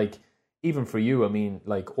mean? And like, even for you, I mean,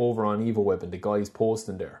 like over on EvoWeb and the guys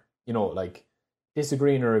posting there, like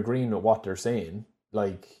disagreeing or agreeing with what they're saying,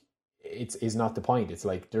 like is not the point. It's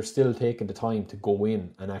like they're still taking the time to go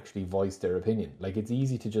in and actually voice their opinion. Like, it's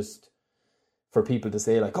easy to just, for people to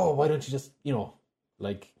say like, oh, why don't you just,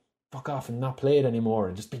 like fuck off and not play it anymore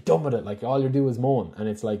and just be done with it. Like, all you do is moan. And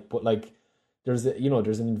it's like, but like, there's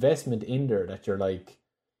there's an investment in there that you're like,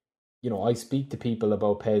 I speak to people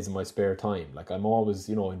about PES in my spare time. Like, I'm always,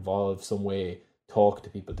 involved some way, talk to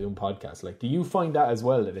people, doing podcasts. Like, do you find that as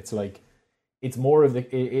well, that it's like, it's more of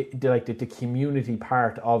the community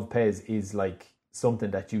part of PES is like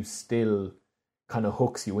something that you still kind of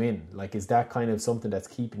hooks you in? Like, is that kind of something that's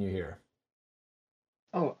keeping you here?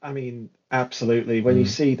 Oh, I mean, absolutely. When you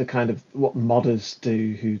see the kind of what modders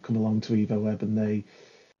do who come along to EvoWeb and they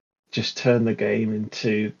just turn the game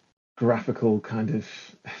into graphical kind of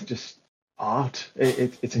just art.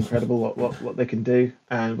 It's incredible what they can do.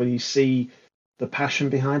 And when you see the passion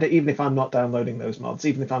behind it, even if I'm not downloading those mods,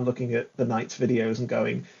 even if I'm looking at the Knights videos and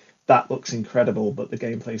going, that looks incredible, but the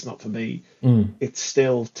gameplay's not for me, it's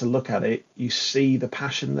still, to look at it, you see the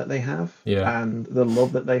passion that they have and the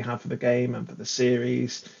love that they have for the game and for the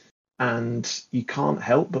series. And you can't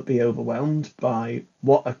help but be overwhelmed by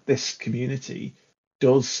what this community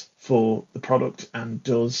does for the product and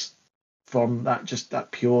does from that, just that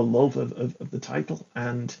pure love of the title.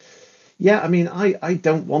 And yeah, I mean, I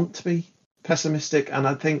don't want to be pessimistic, and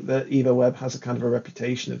I think that EvoWeb has a kind of a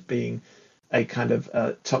reputation of being a kind of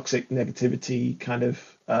toxic negativity kind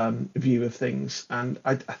of view of things. And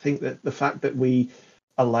I think that the fact that we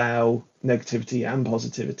allow negativity and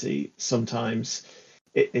positivity, sometimes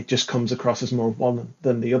it just comes across as more of one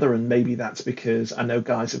than the other. And maybe that's because I know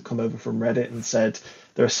guys have come over from Reddit and said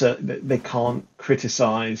there are certain, they can't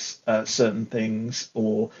criticize certain things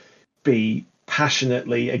or be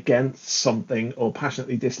passionately against something or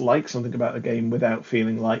passionately dislike something about a game without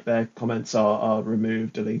feeling like their comments are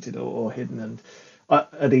removed, deleted, or hidden. And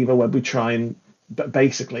at EvoWeb, we try and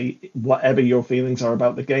basically, whatever your feelings are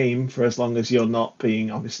about the game, for as long as you're not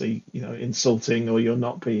being obviously insulting, or you're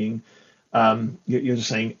not being you're just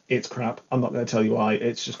saying it's crap, I'm not going to tell you why,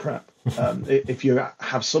 it's just crap. If you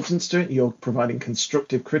have substance to it, you're providing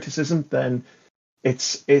constructive criticism, then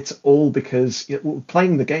it's all because we're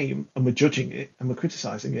playing the game and we're judging it and we're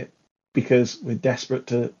criticizing it because we're desperate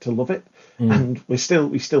to love it. And we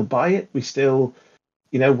still buy it. We still,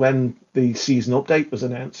 when the season update was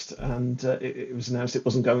announced and it was announced it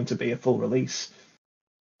wasn't going to be a full release,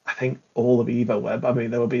 I think all of EvoWeb, I mean,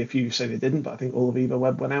 there will be a few who say they didn't, but I think all of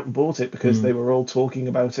EvoWeb went out and bought it because they were all talking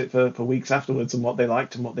about it for weeks afterwards, and what they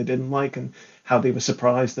liked and what they didn't like, and how they were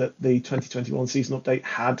surprised that the 2021 season update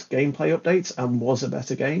had gameplay updates and was a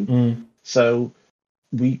better game. So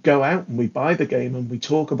we go out and we buy the game and we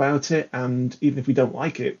talk about it, and even if we don't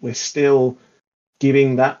like it, we're still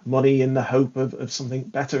giving that money in the hope of something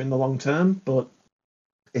better in the long term. But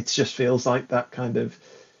it just feels like that kind of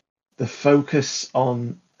the focus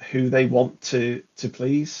on who they want to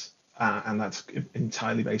please, and that's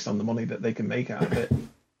entirely based on the money that they can make out of it,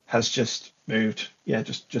 has just moved,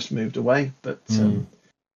 just moved away. But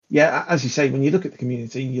as you say, when you look at the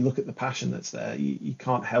community, you look at the passion that's there, you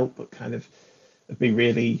can't help but kind of be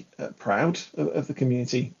really proud of the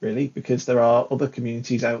community, really, because there are other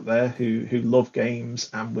communities out there who love games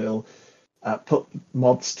and will put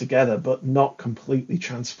mods together, but not completely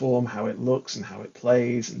transform how it looks and how it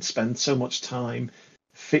plays, and spend so much time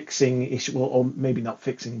fixing issue, or maybe not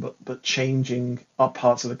fixing, but changing up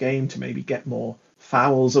parts of the game to maybe get more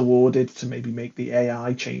fouls awarded, to maybe make the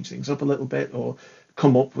AI change things up a little bit, or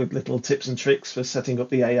come up with little tips and tricks for setting up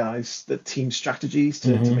the AIs, the team strategies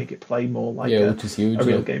to make it play more like a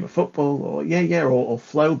real game of football, or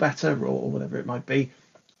flow better, or whatever it might be.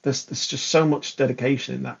 There's just so much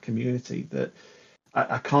dedication in that community that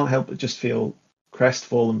I can't help but just feel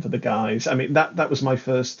crestfallen for the guys. I mean, that was my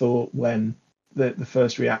first thought when the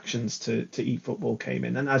first reactions to eFootball came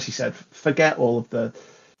in. And as you said, forget all of the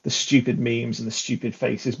stupid memes and the stupid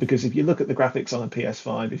faces, because if you look at the graphics on a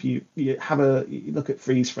PS5, if you look at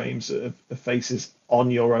freeze frames of faces on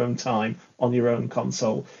your own time, on your own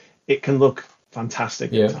console, it can look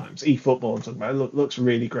fantastic at times. eFootball, I'm talking about, it looks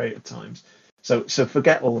really great at times. So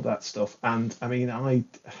forget all of that stuff. And I mean,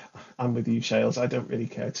 I'm with you, Shales. I don't really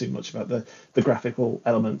care too much about the graphical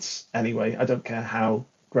elements anyway. I don't care how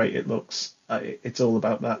great it looks. It's all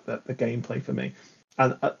about the gameplay for me.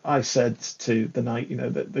 And I said to the Knight,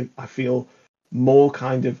 that I feel more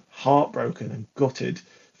kind of heartbroken and gutted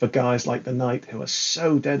for guys like the Knight, who are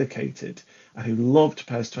so dedicated and who loved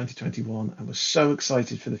PES 2021 and was so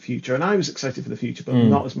excited for the future. And I was excited for the future, but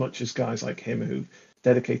not as much as guys like him who've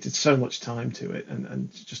dedicated so much time to it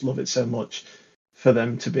and just love it so much, for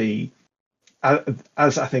them to be,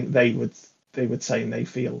 as I think they would say and they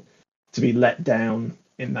feel, to be let down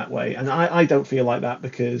in that way. And I don't feel like that,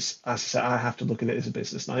 because, as I said, I have to look at it as a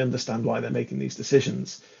business, and I understand why they're making these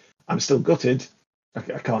decisions. I'm still gutted. I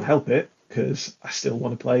can't help it, because I still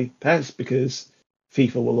want to play PES, because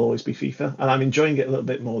FIFA will always be FIFA, and I'm enjoying it a little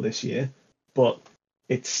bit more this year, but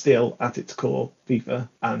it's still at its core FIFA,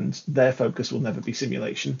 and their focus will never be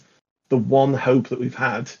simulation. The one hope that we've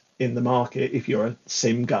had in the market, if you're a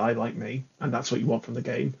sim guy like me, and that's what you want from the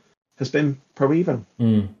game, has been Pro Evo.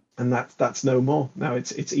 And that's no more. Now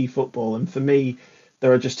it's eFootball. And for me,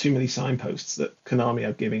 there are just too many signposts that Konami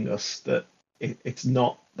are giving us that that's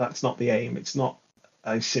not the aim. It's not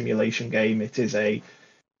a simulation game. It is a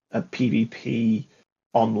PvP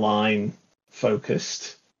online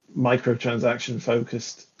focused, microtransaction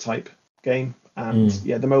focused type game. And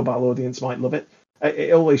the mobile audience might love it.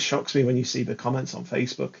 It always shocks me when you see the comments on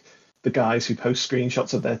Facebook, the guys who post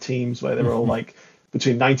screenshots of their teams where they're all like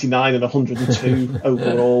between 99 and 102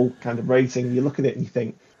 overall kind of rating. You look at it and you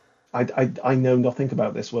think, I know nothing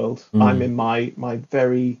about this world. I'm in my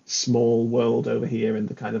very small world over here in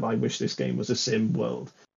the kind of I wish this game was a sim world.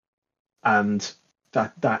 And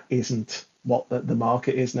that isn't what the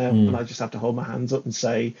market is now. And I just have to hold my hands up and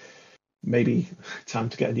say, maybe time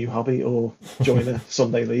to get a new hobby or join a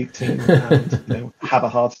Sunday League team and have a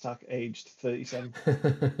heart attack aged 37.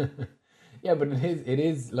 Yeah, but it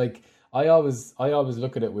is like, I always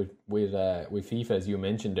look at it with FIFA, as you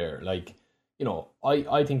mentioned there. Like,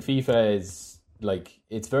 I think FIFA is like,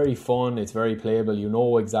 it's very fun, it's very playable. You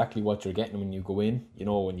know exactly what you're getting when you go in.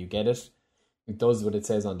 When you get it, it does what it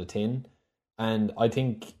says on the tin. And I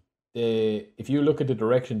think if you look at the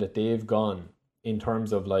direction that they've gone in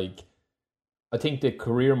terms of like, I think the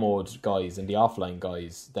career mode guys and the offline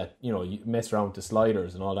guys that you mess around with the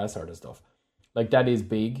sliders and all that sort of stuff, like, that is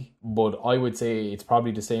big, but I would say it's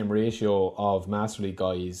probably the same ratio of Master League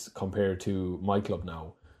guys compared to my club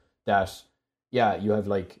now. That, you have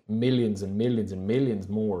like millions and millions and millions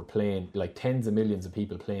more playing, like tens of millions of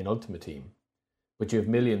people playing Ultimate Team, but you have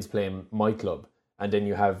millions playing my club, and then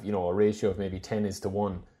you have, a ratio of maybe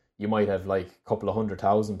 10:1. You might have like a couple of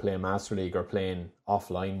 100,000 playing Master League or playing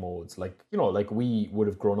offline modes. Like, like we would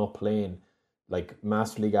have grown up playing like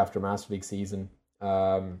Master League after Master League season.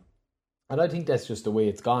 And I think that's just the way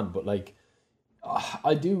it's gone. But like,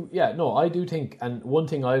 I do think, and one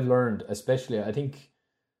thing I've learned, especially, I think,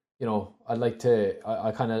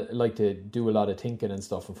 I kind of like to do a lot of thinking and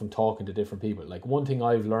stuff, and from talking to different people. Like, one thing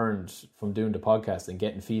I've learned from doing the podcast and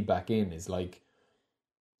getting feedback in is like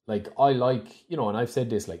I like, and I've said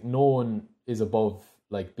this, like, no one is above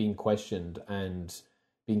like being questioned and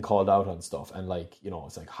being called out on stuff. And like,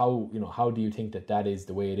 it's like, how do you think that is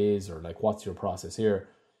the way it is? Or like, what's your process here?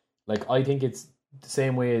 Like, I think it's the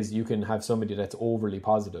same way as you can have somebody that's overly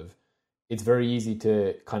positive. It's very easy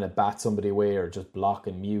to kind of bat somebody away or just block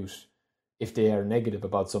and mute if they are negative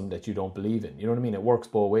about something that you don't believe in. You know what I mean? It works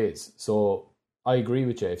both ways. So I agree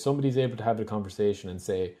with you. If somebody's able to have the conversation and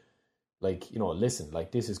say, like, listen,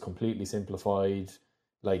 like, this is completely simplified,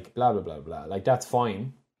 like, blah, blah, blah, blah, like, that's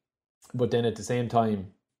fine. But then at the same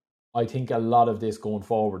time, I think a lot of this going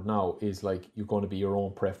forward now is like, you're going to be your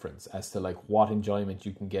own preference as to like what enjoyment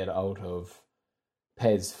you can get out of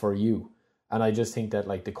PES for you. And I just think that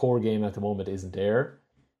like the core game at the moment isn't there.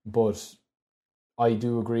 But I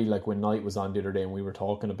do agree, like when Knight was on the other day and we were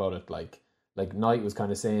talking about it, like like Knight was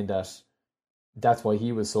kind of saying that that's why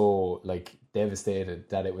he was so like devastated,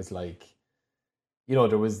 that it was like, you know,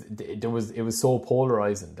 it was so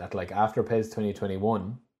polarizing that like after PES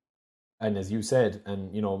 2021, and as you said,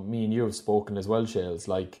 and you know, me and you have spoken as well, Shales,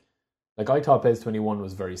 like I thought PES 21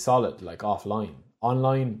 was very solid, like offline.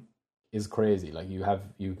 Online is crazy. Like you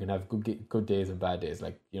can have good days and bad days.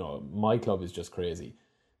 Like, you know, my club is just crazy.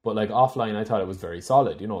 But like offline, I thought it was very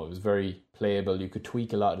solid. You know, it was very playable. You could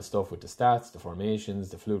tweak a lot of the stuff with the stats, the formations,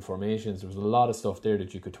 the fluid formations. There was a lot of stuff there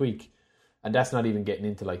that you could tweak. And that's not even getting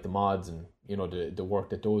into like the mods and, you know, the work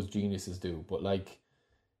that those geniuses do. But like,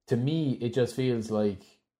 to me, it just feels like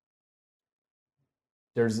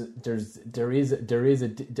I think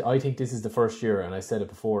this is the first year, and I said it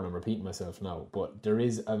before and I'm repeating myself now, but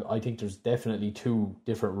I think there's definitely two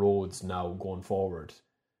different roads now going forward,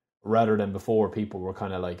 rather than before. People were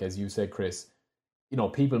kind of like, as you said, Chris, you know,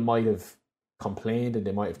 people might have complained and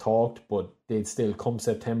they might have talked, but they'd still, come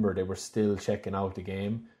September, they were still checking out the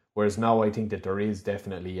game. Whereas now I think that there is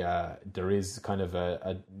definitely there is kind of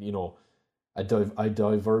a you know, a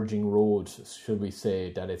diverging road, should we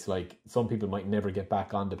say, that it's like some people might never get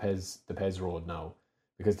back on the PES road now,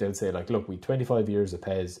 because they'll say like, look, we 25 years of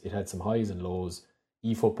PES, it had some highs and lows.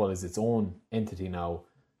 eFootball is its own entity now,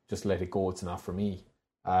 just let it go, it's not for me.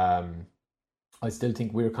 I still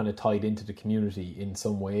think we're kind of tied into the community in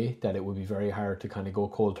some way, that it would be very hard to kind of go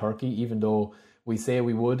cold turkey, even though we say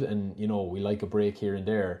we would, and you know, we like a break here and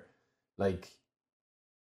there. Like,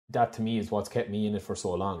 that to me is what's kept me in it for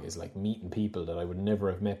so long, is like meeting people that I would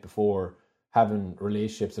never have met before, having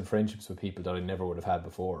relationships and friendships with people that I never would have had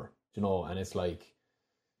before, you know. And it's like,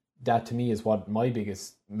 that to me is what my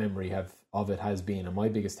biggest memory of it has been, and my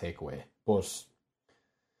biggest takeaway. But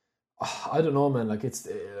I don't know, man, like it's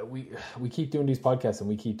we keep doing these podcasts and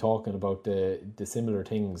we keep talking about the similar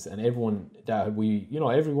things, and everyone that we, you know,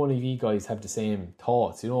 every one of you guys have the same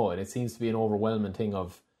thoughts, you know, and it seems to be an overwhelming thing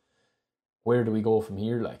of, where do we go from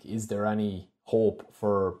here? Like, is there any hope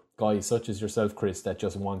for guys such as yourself, Chris, that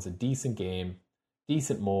just wants a decent game,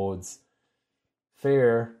 decent modes,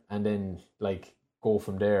 fair, and then like go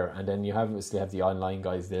from there? And then you obviously have the online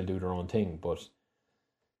guys, they'll do their own thing. But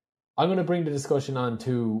I'm going to bring the discussion on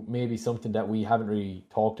to maybe something that we haven't really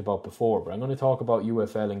talked about before, but I'm going to talk about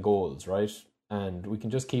UFL and goals, right? And we can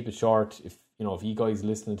just keep it short. If you guys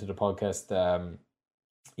listening to the podcast,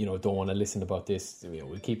 you know, don't want to listen about this, you know,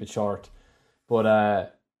 we'll keep it short. But,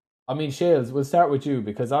 I mean, Shales, we'll start with you,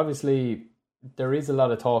 because obviously there is a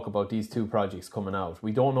lot of talk about these two projects coming out.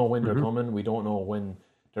 We don't know when they're coming. We don't know when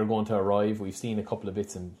they're going to arrive. We've seen a couple of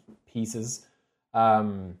bits and pieces.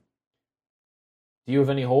 Do you have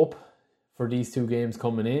any hope for these two games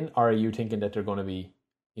coming in? Or are you thinking that they're going to be,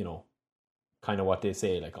 you know, kind of what they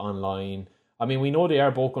say, like online? I mean, we know they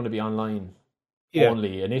are both going to be online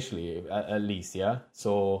only initially, at least, yeah?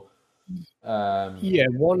 So...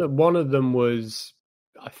 one of them was,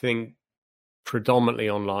 I think, predominantly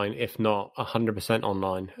online, if not 100%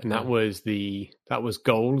 online, and that was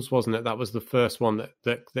Goals, wasn't it? That was the first one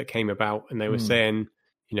that came about, and they were saying,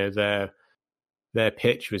 you know, their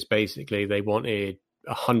pitch was basically they wanted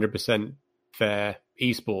 100% fair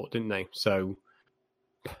esport, didn't they? So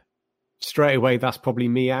straight away, that's probably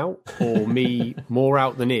me out, or me more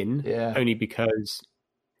out than in, only because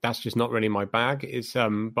that's just not really my bag. It's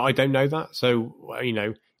but I don't know that. So, you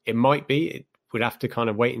know, it might be. It would have to kind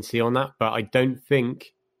of wait and see on that. But I don't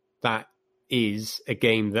think that is a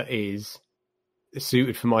game that is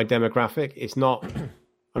suited for my demographic. It's not.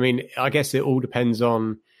 I mean, I guess it all depends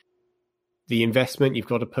on the investment you've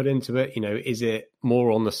got to put into it. You know, is it more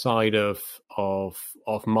on the side of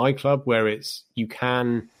my club, where it's, you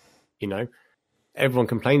can, you know, everyone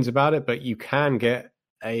complains about it, but you can get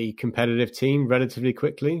a competitive team relatively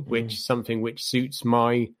quickly, which is something which suits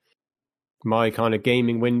my kind of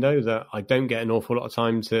gaming window, that I don't get an awful lot of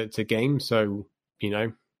time to game. So, you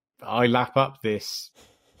know, I lap up this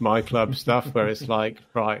my club stuff where it's like,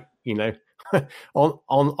 right, you know,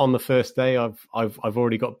 on the first day I've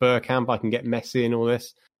already got Burkamp, I can get Messi and all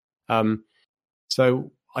this.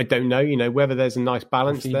 So I don't know, you know, whether there's a nice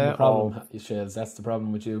balance there. That's the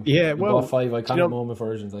problem with you. Yeah, you bought 5 iconic moment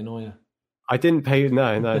versions, I know you. I didn't pay. No.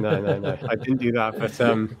 I didn't do that.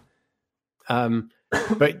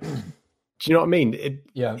 But do you know what I mean?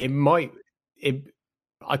 It might.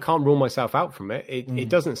 I can't rule myself out from it. It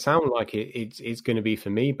doesn't sound like it's going to be for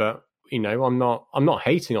me. But you know, I'm not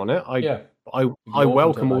hating on it. I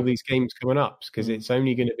welcome all these games coming up, because it's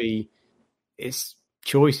only going to be. Its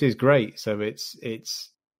choice is great. So it's.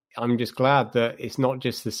 I'm just glad that it's not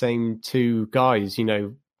just the same two guys, you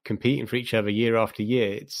know, competing for each other year after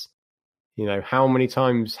year. how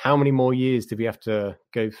many more years do we have to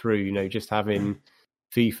go through? Just having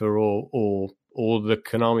FIFA or the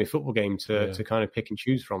Konami football game to kind of pick and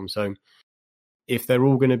choose from. So if they're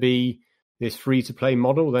all going to be this free to play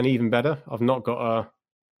model, then even better. I've not got to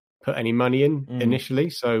put any money in initially,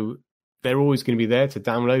 so they're always going to be there to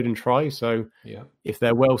download and try. So if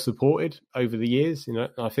they're well supported over the years,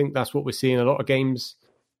 I think that's what we're seeing a lot of games,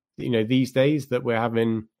 these days that we're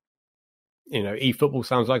having. eFootball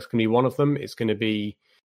sounds like it's going to be one of them. It's going to be,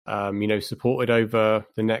 supported over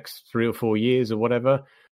the next 3 or 4 years or whatever.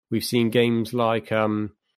 We've seen games like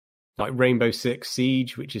Rainbow Six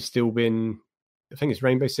Siege, which has still been, I think it's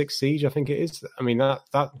Rainbow Six Siege. I think it is. I mean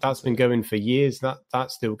that's been going for years.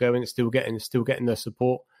 That's still going. It's still getting the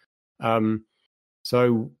support.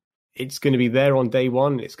 So it's going to be there on day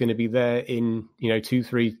one. It's going to be there in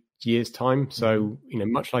 2-3 years time. So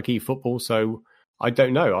much like eFootball. So I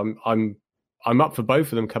don't know. I'm up for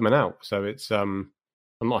both of them coming out. So it's I'm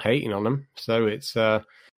not hating on them. So it's just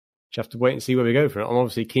have to wait and see where we go for it. I'm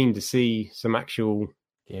obviously keen to see some actual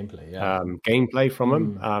gameplay from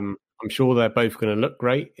them. I'm sure they're both going to look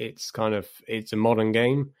great. It's a modern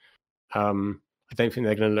game. I don't think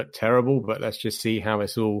they're going to look terrible, but let's just see how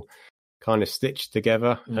it's all kind of stitched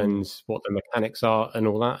together and what the mechanics are and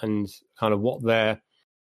all that, and kind of what their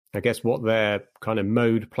kind of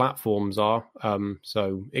mode platforms are.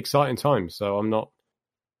 So exciting times. So I'm not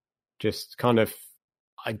just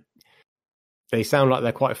they sound like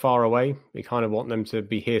they're quite far away. We kind of want them to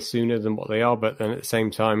be here sooner than what they are, but then at the same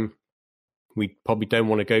time, we probably don't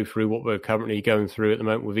want to go through what we're currently going through at the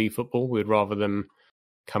moment with eFootball. We'd rather them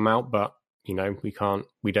come out, but we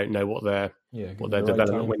don't know what their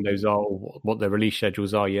development windows are or what their release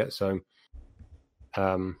schedules are yet. So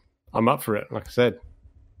I'm up for it, like I said.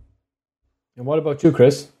 And what about you,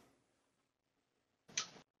 Chris?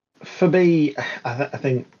 For me, I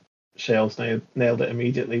think Shales nailed it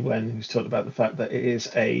immediately when he was talking about the fact that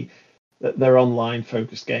they're online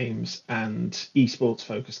focused games and esports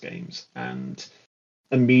focused games, and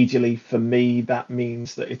immediately for me that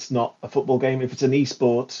means that it's not a football game. If it's an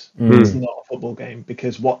esport, it's not a football game,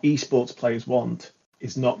 because what esports players want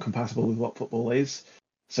is not compatible with what football is.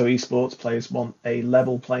 So esports players want a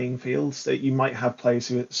level playing field. So you might have players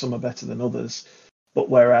who some are better than others, but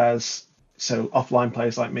so offline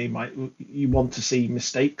players like me you want to see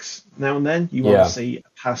mistakes now and then. You want to see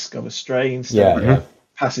a pass go astray instead of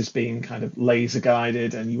passes being kind of laser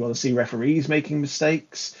guided, and you want to see referees making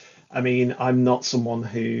mistakes. I mean, I'm not someone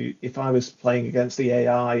who, if I was playing against the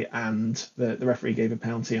AI and the referee gave a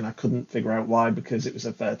penalty and I couldn't figure out why, because it was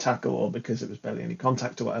a fair tackle or because it was barely any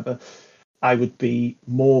contact or whatever, I would be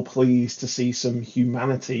more pleased to see some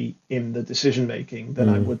humanity in the decision making than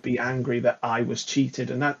I would be angry that I was cheated.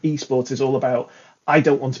 And that esports is all about, I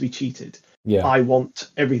don't want to be cheated. Yeah. I want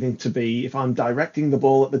everything to be, if I'm directing the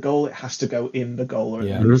ball at the goal, it has to go in the goal or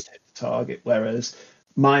at least hit the target. Whereas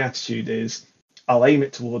my attitude is, I'll aim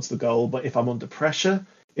it towards the goal, but if I'm under pressure,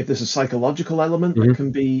 if there's a psychological element that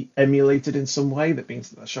can be emulated in some way, that means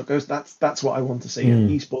that shot goes, that's what I want to see. And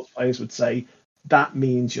esports players would say, that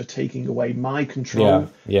means you're taking away my control,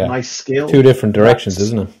 my skill. Two different directions,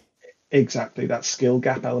 isn't it? Exactly, that skill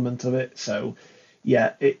gap element of it. So,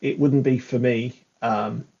 it wouldn't be for me,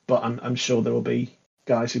 but I'm sure there will be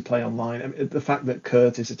guys who play online. I mean, the fact that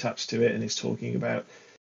Kurt is attached to it and is talking about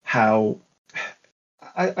how...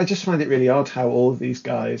 I just find it really odd how all of these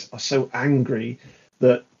guys are so angry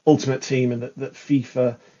that Ultimate Team and that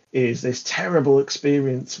FIFA is this terrible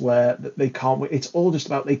experience where they can't win. It's all just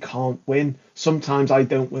about they can't win. Sometimes I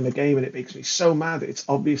don't win a game and it makes me so mad. It's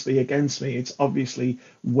obviously against me. It's obviously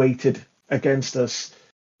weighted against us.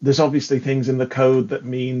 There's obviously things in the code that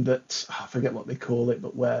mean that, I forget what they call it,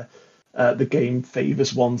 but where the game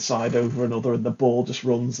favours one side over another and the ball just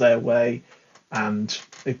runs their way. And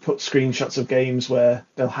they put screenshots of games where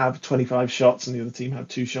they'll have 25 shots and the other team have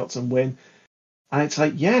 2 shots and win. And it's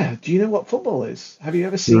like, do you know what football is? Have you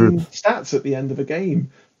ever seen stats at the end of a game?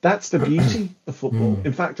 That's the beauty of football.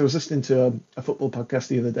 In fact, I was listening to a football podcast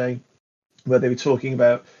the other day where they were talking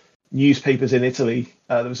about newspapers in Italy.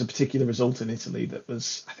 There was a particular result in Italy that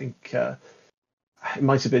was, I think, it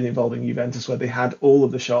might have been involving Juventus, where they had all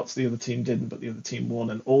of the shots, the other team didn't, but the other team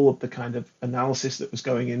won, and all of the kind of analysis that was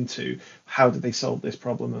going into how did they solve this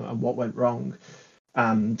problem and what went wrong.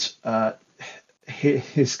 And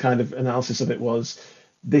his kind of analysis of it was,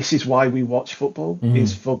 this is why we watch football,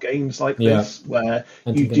 is for games like this, where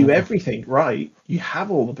you do everything right, you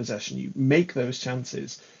have all the possession, you make those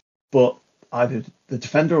chances, but either the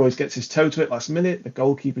defender always gets his toe to it last minute, the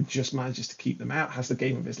goalkeeper just manages to keep them out, has the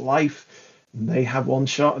game of his life, and they have one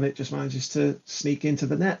shot and it just manages to sneak into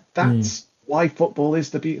the net. That's why football is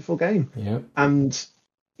the beautiful game. Yeah. And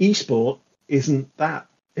esport isn't that.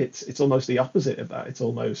 It's almost the opposite of that. It's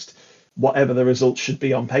almost whatever the result should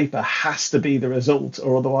be on paper has to be the result,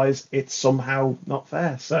 or otherwise it's somehow not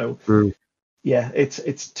fair. So yeah,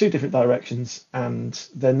 it's two different directions, and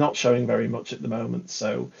they're not showing very much at the moment.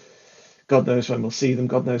 So God knows when we'll see them.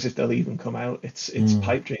 God knows if they'll even come out. It's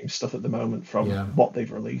pipe dream stuff at the moment from what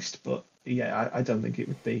they've released. But yeah, I don't think it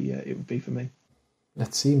would be for me.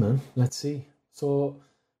 Let's see, man. Let's see. So,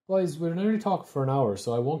 boys, we're nearly talking for an hour,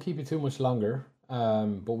 so I won't keep you too much longer.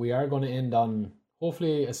 But we are going to end on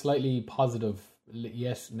hopefully a slightly positive,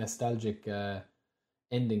 yet nostalgic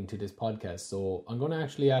ending to this podcast. So I'm going to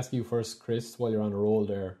actually ask you first, Chris, while you're on a roll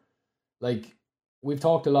there. Like, we've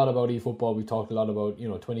talked a lot about eFootball. We've talked a lot about,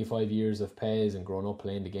 25 years of PES and growing up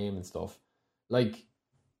playing the game and stuff. Like,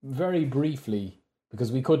 very briefly,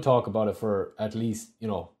 because we could talk about it for at least,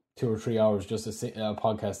 2 or 3 hours, just a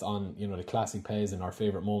podcast on, the classic PES and our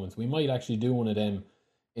favourite moments. We might actually do one of them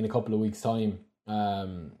in a couple of weeks' time.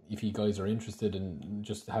 If you guys are interested in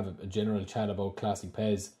just have a general chat about classic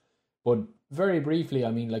PES. But very briefly,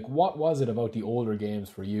 I mean, like, what was it about the older games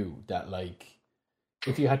for you that, like,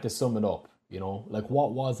 if you had to sum it up, like,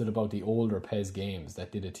 what was it about the older PES games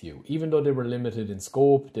that did it to you? Even though they were limited in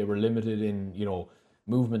scope, they were limited in,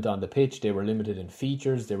 movement on the pitch, they were limited in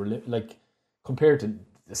features, they were like, compared to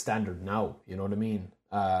the standard now, you know what I mean?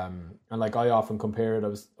 And like, I often compare it. I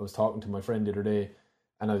was talking to my friend the other day,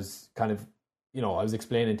 and I was kind of, I was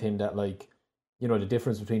explaining to him that, like, the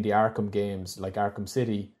difference between the Arkham games, like Arkham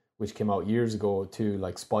City, which came out years ago, to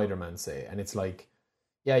like Spider-Man, say, and it's like,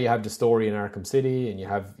 yeah, you have the story in Arkham City, and you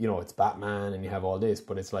have, it's Batman, and you have all this,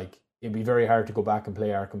 but it's like, it'd be very hard to go back and play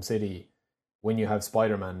Arkham City when you have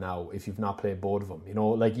Spider-Man now, if you've not played both of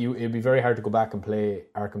them, like it'd be very hard to go back and play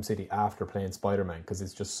Arkham City after playing Spider-Man, because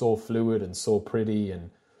it's just so fluid and so pretty,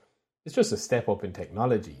 and it's just a step up in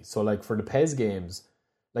technology. So, like, for the PES games,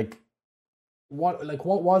 what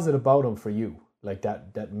was it about them for you, like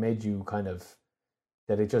that made you kind of,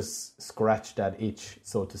 that it just scratched that itch,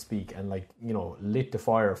 so to speak, and, like, lit the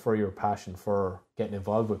fire for your passion for getting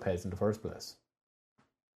involved with PES in the first place?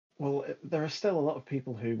 Well, there are still a lot of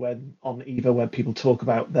people who, when on EVO, when people talk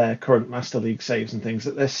about their current Master League saves and things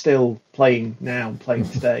that they're still playing now, playing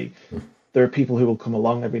today, there are people who will come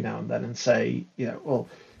along every now and then and say, well,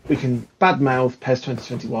 we can badmouth PES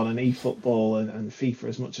 2021 and eFootball and FIFA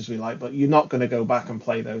as much as we like, but you're not going to go back and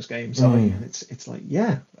play those games, are you? And it's like,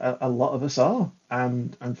 yeah, a lot of us are,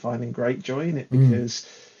 and finding great joy in it, because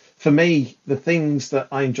for me, the things that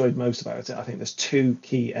I enjoyed most about it, I think there's two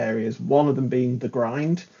key areas. One of them being the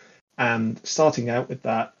grind, and starting out with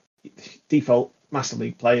that, default Master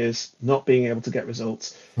League players not being able to get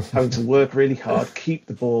results, having to work really hard, keep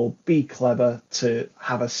the ball, be clever, to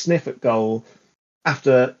have a sniff at goal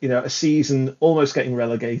after a season almost getting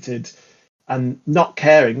relegated, and not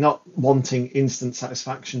caring, not wanting instant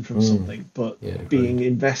satisfaction from something, but being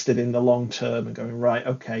invested in the long term and going, right,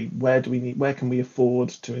 okay, where can we afford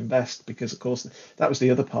to invest? Because of course that was the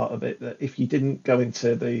other part of it, that if you didn't go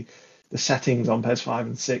into the settings on PES 5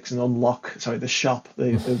 and 6 and unlock, the shop,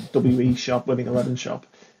 the WE shop, Winning 11 shop,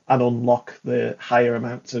 and unlock the higher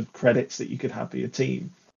amounts of credits that you could have for your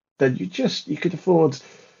team, then you could afford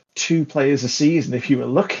 2 players a season if you were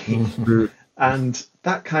lucky. And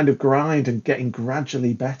that kind of grind and getting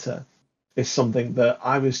gradually better is something that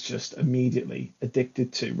I was just immediately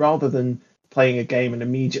addicted to, rather than playing a game and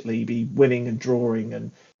immediately be winning and drawing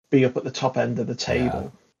and be up at the top end of the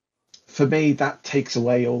table. For me, that takes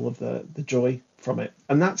away all of the joy from it.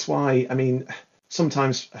 And that's why, I mean,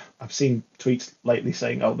 sometimes I've seen tweets lately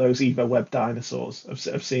saying, oh, those Evo Web dinosaurs.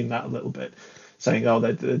 I've seen that a little bit, saying, oh,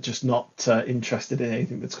 they're just not interested in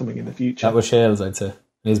anything that's coming in the future. That was Shales, I'd say.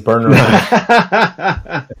 His burner.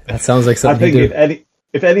 That sounds like something. I think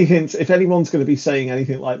if anyone's going to be saying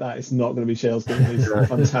anything like that, it's not going to be Shales doing his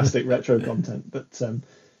fantastic retro content. But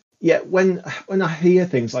when I hear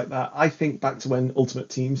things like that, I think back to when Ultimate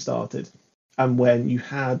Team started, and when you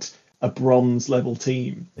had a bronze level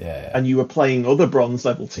team, and you were playing other bronze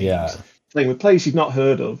level teams, playing with players you've not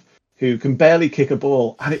heard of, who can barely kick a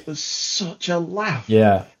ball, and it was such a laugh.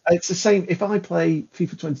 Yeah, it's the same. If I play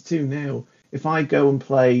FIFA 22 now, if I go and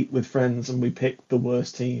play with friends and we pick the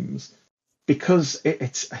worst teams, because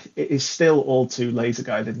it is still all too laser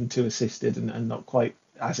guided and too assisted and not quite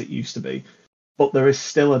as it used to be, but there is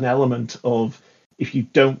still an element of, if you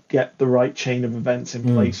don't get the right chain of events in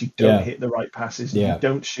place, you don't hit the right passes, you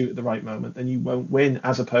don't shoot at the right moment, then you won't win,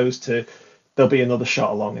 as opposed to there'll be another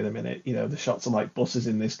shot along in a minute. The shots are like buses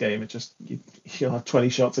in this game. It's just, you'll have 20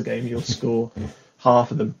 shots a game, you'll score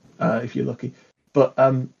half of them if you're lucky. But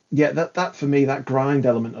yeah, that for me, that grind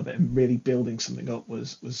element of it and really building something up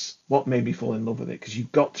was what made me fall in love with it, because you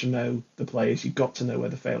got to know the players, you got to know where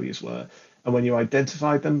the failures were, and when you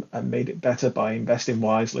identified them and made it better by investing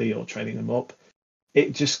wisely or training them up,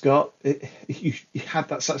 it just got it. You had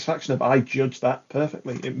that satisfaction of, I judged that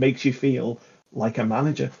perfectly. It makes you feel like a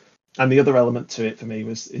manager. And the other element to it for me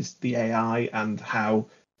is the AI and how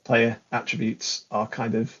player attributes are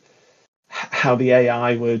kind of how the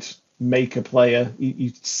AI would make a player.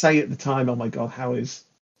 You say at the time, oh my God, how is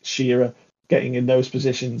Shearer getting in those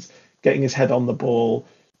positions, getting his head on the ball,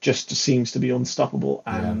 just seems to be unstoppable.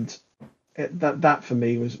 And that for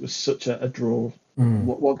me was such a draw.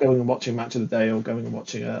 What going and watching Match of the Day or going and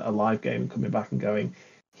watching a live game and coming back and going,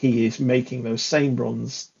 he is making those same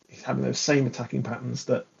runs, he's having those same attacking patterns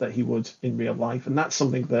that he would in real life. And that's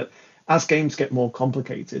something that, as games get more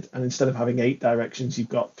complicated, and instead of having 8 directions, you've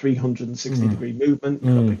got 360 degree movement,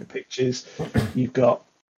 you've got bigger pitches, you've got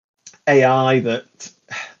AI that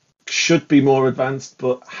should be more advanced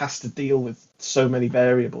but has to deal with so many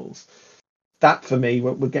variables. That for me,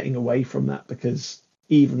 we're getting away from that, because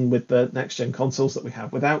even with the next gen consoles that we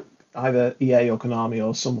have, without either EA or Konami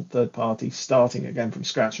or some third party starting again from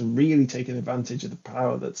scratch and really taking advantage of the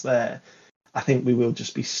power that's there, I think we will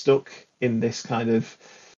just be stuck in this kind of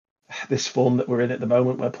this form that we're in at the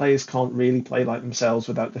moment, where players can't really play like themselves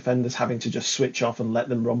without defenders having to just switch off and let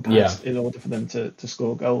them run past in order for them to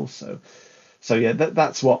score goals. So yeah,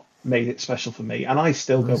 that's what made it special for me. And I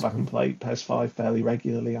still go back and play PES 5 fairly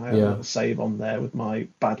regularly. I have a little save on there with my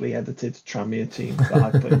badly edited Tranmere team that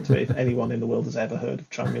I put into it, if anyone in the world has ever heard of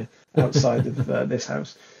Tranmere outside of this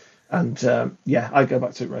house. And I go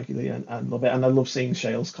back to it regularly and love it. And I love seeing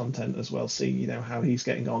Shale's content as well, seeing how he's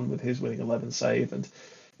getting on with his winning 11 save. And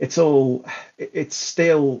it's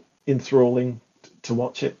still enthralling to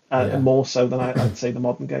watch it, more so than I'd say the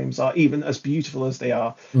modern games are. Even as beautiful as they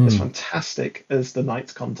are, as fantastic as the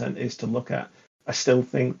Knights content is to look at, I still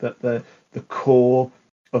think that the core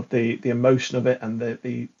of the emotion of it and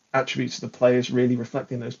the attributes of the players really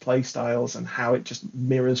reflecting those play styles and how it just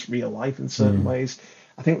mirrors real life in certain ways.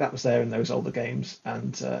 I think that was there in those older games,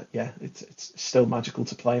 and it's still magical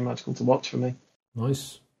to play, magical to watch for me.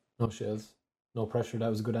 Nice. No shells. No pressure. That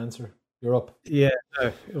was a good answer. You're up. Yeah,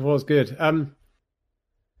 no, it was good.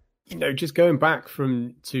 Just going back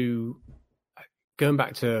to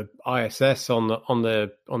ISS on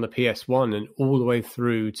the PS1 and all the way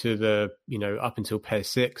through to the up until PES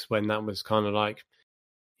 6, when that was kind of like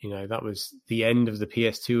that was the end of the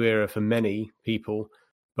PS2 era for many people.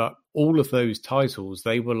 But all of those titles,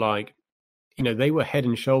 they were like, they were head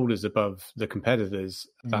and shoulders above the competitors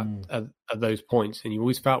at those points, and you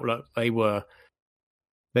always felt like they were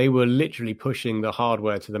literally pushing the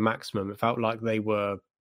hardware to the maximum. It felt like they were,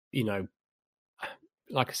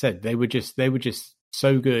 like I said, they were just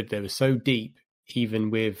so good. They were so deep, even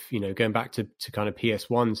with, going back to kind of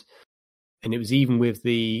PS1s. And it was even with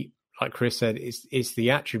the, like Chris said, it's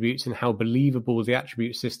the attributes and how believable the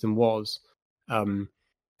attribute system was,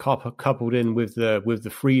 coupled in with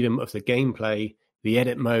the freedom of the gameplay, the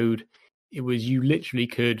edit mode. It was, you literally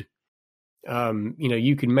could,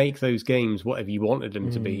 you could make those games whatever you wanted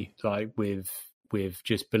them to be, like with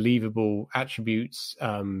just believable attributes,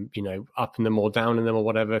 up in them or down in them or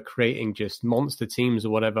whatever, creating just monster teams or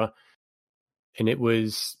whatever. And it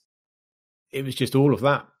was just all of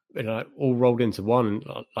that, all rolled into one. And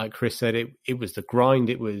like Chris said, it was the grind.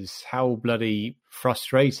 It was how bloody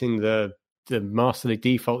frustrating the Master League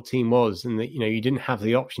default team was, and that you didn't have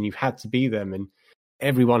the option. You had to be them, and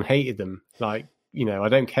everyone hated them. Like, I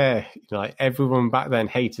don't care. Like, everyone back then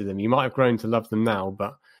hated them. You might have grown to love them now,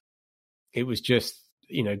 but it was just,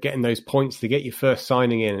 getting those points to get your first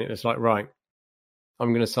signing in. It was like, right, I'm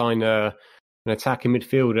going to sign an attacking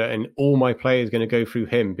midfielder, and all my players are going to go through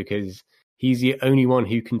him because he's the only one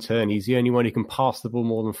who can turn. He's the only one who can pass the ball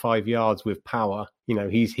more than 5 yards with power.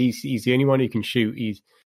 He's the only one who can shoot.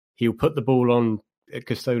 He'll put the ball on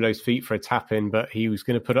Custolo's feet for a tap in, but he was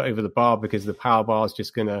going to put it over the bar because the power bar is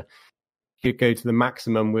just going to go to the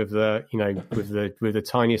maximum with the with the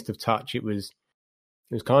tiniest of touch. It was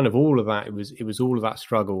kind of all of that. It was all of that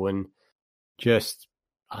struggle, and just,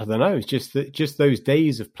 I don't know, it's just those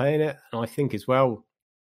days of playing it. And I think as well,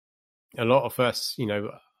 a lot of us,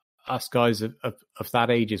 us guys of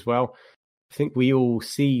that age as well, I think we all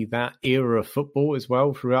see that era of football as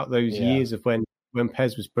well throughout those years of when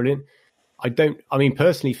PES was brilliant.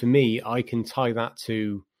 Personally for me, I can tie that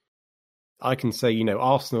to, I can say,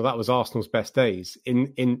 Arsenal, that was Arsenal's best days.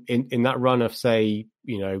 In that run of, say,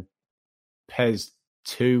 PES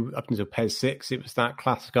 2 up until PES 6, it was that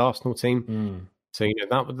classic Arsenal team. So,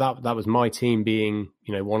 that was my team being,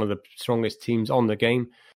 one of the strongest teams on the game.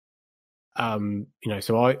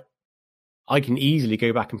 so I can easily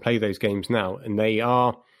go back and play those games now, and they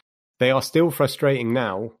are still frustrating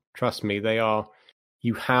now. Trust me, they are.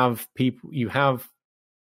 You have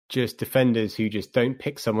just defenders who just don't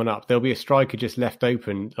pick someone up. There'll be a striker just left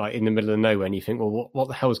open, like in the middle of nowhere, and you think, well, what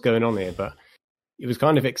the hell's going on here? But it was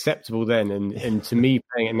kind of acceptable then, and to me,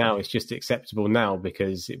 playing it now, it's just acceptable now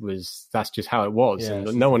because that's just how it was,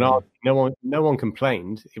 and no one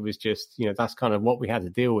complained. It was just, that's kind of what we had to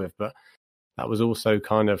deal with. But that was also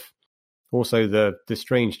the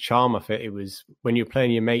strange charm of it. It was when you're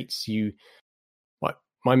playing your mates,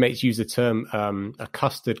 my mates use the term a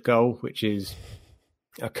custard goal, which is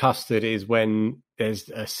a custard is when there's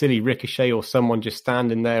a silly ricochet or someone just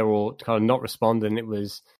standing there or kind of not responding. It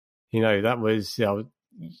was, that was,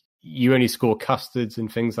 you only score custards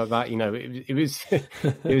and things like that. It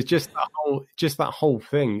was just that whole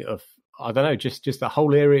thing of, I don't know, just that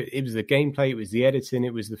whole area. It was the gameplay, it was the editing,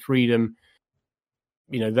 it was the freedom.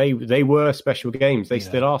 They were special games. They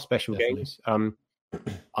still are special games.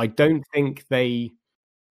 I don't think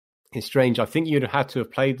it's strange. I think you'd have had to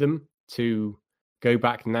have played them to go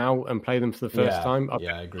back now and play them for the first time.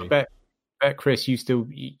 I agree. I bet Chris,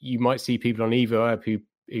 you might see people on Evo who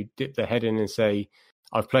dip their head in and say,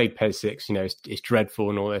 I've played PES 6, it's dreadful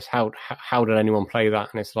and all this. How did anyone play that?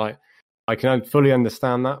 And it's like, I can fully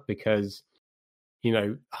understand that because,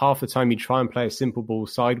 half the time you try and play a simple ball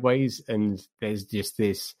sideways and there's just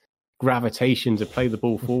this gravitation to play the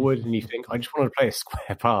ball forward and you think, I just want to play a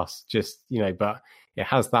square pass, but it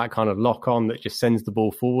has that kind of lock on that just sends the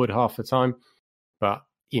ball forward half the time. But,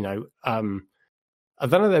 I don't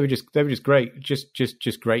know, they were just great,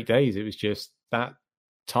 just great days. It was just that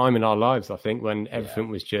time in our lives, I think, when everything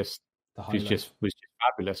was just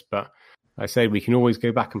fabulous. But I say we can always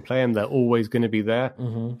go back and play them. They're always going to be there.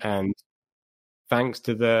 Mm-hmm. And thanks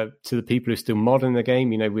to the people who are still modding the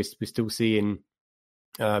game, we're still seeing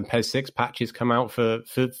PES 6 patches come out for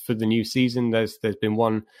the new season. There's been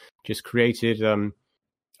one just created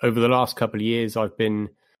over the last couple of years. I've been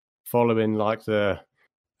following like the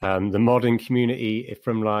modding community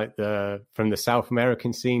from the South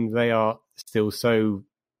American scene. They are still so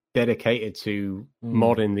dedicated to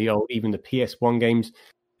modding even the PS1 games.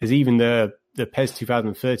 There's even the PES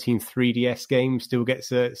 2013 3DS game still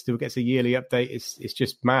gets a yearly update. It's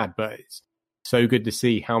just mad, but it's so good to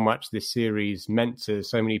see how much this series meant to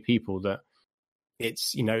so many people that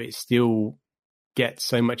it's it still gets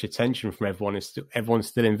so much attention from everyone. Everyone's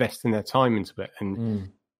still investing their time into it,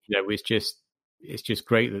 and it's just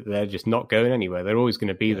great that they're just not going anywhere. They're always going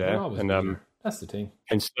to be there, and that's the thing.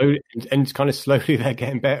 And slowly, and kind of slowly, they're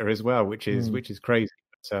getting better as well, which is crazy.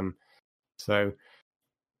 But, so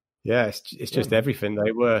yeah, it's just everything.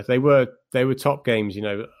 They were top games.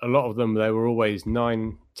 A lot of them, they were always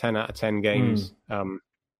 9, 10 out of 10 games.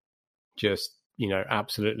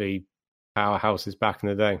 Absolutely powerhouses back in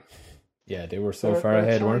the day. Yeah, they were so far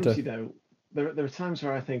ahead, weren't they? There are times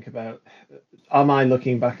where I think about, am I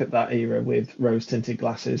looking back at that era with rose-tinted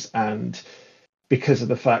glasses? And because of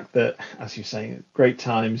the fact that, as you're saying, great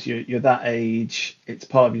times, you're that age, it's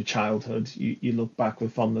part of your childhood. You look back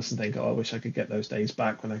with fondness and think, I wish I could get those days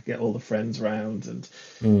back when I could get all the friends around and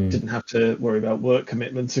didn't have to worry about work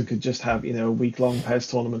commitments and could just have, a week-long PES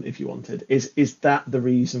tournament if you wanted. Is that the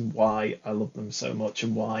reason why I love them so much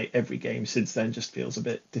and why every game since then just feels a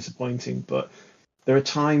bit disappointing? But there are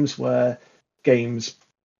times where games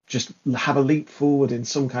just have a leap forward in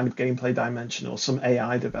some kind of gameplay dimension or some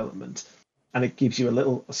AI development, and it gives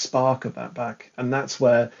you a spark of that back. And that's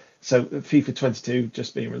where, so FIFA 22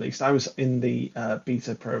 just being released, I was in the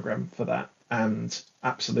beta program for that, and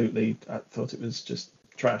absolutely I thought it was just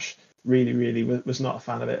trash. Really, really was not a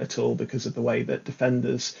fan of it at all because of the way that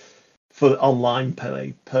defenders for online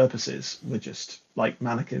play purposes were just like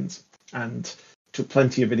mannequins, and took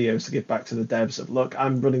plenty of videos to give back to the devs of, look,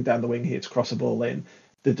 I'm running down the wing here to cross a ball in.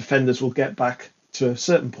 The defenders will get back to a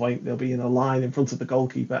certain point. They'll be in a line in front of the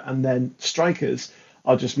goalkeeper, and then strikers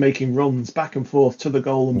are just making runs back and forth to the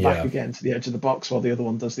goal and back again to the edge of the box while the other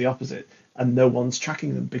one does the opposite. And no one's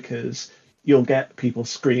tracking them because you'll get people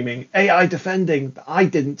screaming, AI defending, I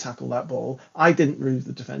didn't tackle that ball. I didn't move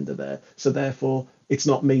the defender there. So therefore, it's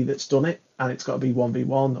not me that's done it, and it's got to be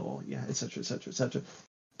 1v1 or, et cetera, et cetera, et cetera.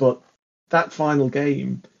 But that final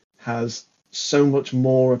game has so much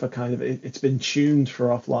more of a kind of, it's been tuned for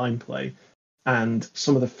offline play, and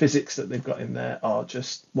some of the physics that they've got in there are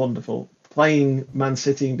just wonderful. Playing Man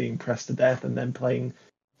City and being pressed to death, and then playing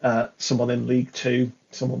someone in League Two,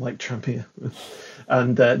 someone like Trippier,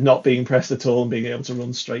 and not being pressed at all and being able to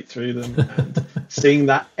run straight through them, and seeing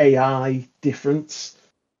that AI difference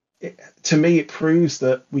to me, it proves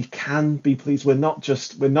that we can be pleased. We're not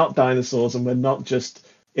dinosaurs, and we're not just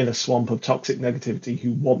in a swamp of toxic negativity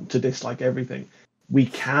who want to dislike everything. We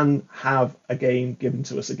can have a game given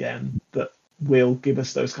to us again that will give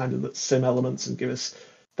us those kind of sim elements and give us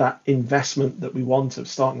that investment that we want of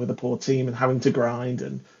starting with a poor team and having to grind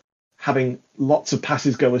and having lots of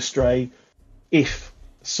passes go astray if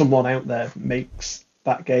someone out there makes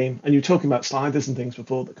that game. And you're talking about sliders and things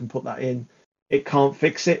before that can put that in. It can't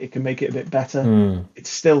fix it. It can make it a bit better. It's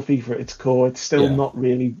still FIFA at its core. It's still not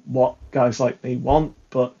really what guys like me want,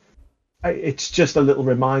 but it's just a little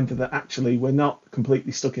reminder that actually we're not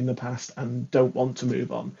completely stuck in the past and don't want to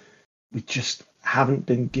move on. We just haven't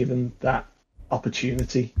been given that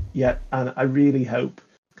opportunity yet. And I really hope,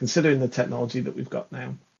 considering the technology that we've got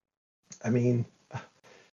now, I mean,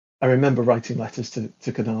 I remember writing letters to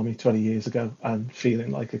Konami 20 years ago and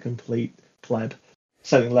feeling like a complete pleb,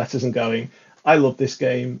 sending letters and going, I love this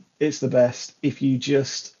game. It's the best. If you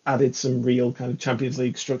just added some real kind of Champions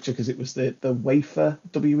League structure, because it was the UEFA,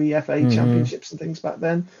 WEFA championships and things back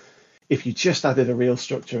then. If you just added a real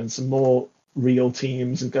structure and some more real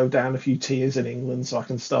teams and go down a few tiers in England so I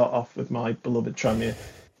can start off with my beloved Tranmere,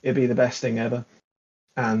 it'd be the best thing ever.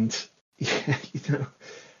 And, yeah,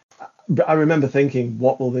 but I remember thinking,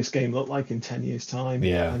 what will this game look like in 10 years' time?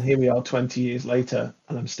 Yeah. And here we are 20 years later,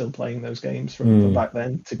 and I'm still playing those games from back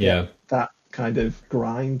then to get that kind of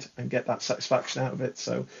grind and get that satisfaction out of it.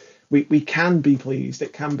 So we can be pleased.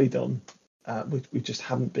 It can be done. We just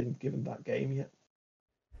haven't been given that game yet.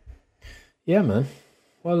 Yeah, man.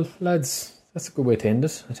 Well, lads, that's a good way to end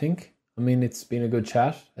it, I think. I mean, it's been a good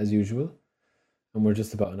chat, as usual. And we're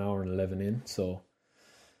just about an hour and 11 in, so...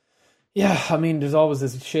 Yeah, I mean, there's always,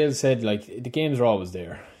 as Shale said, like, the games are always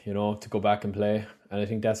there, to go back and play. And I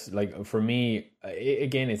think that's, like, for me,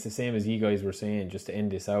 again, it's the same as you guys were saying, just to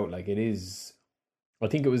end this out. Like, it is, I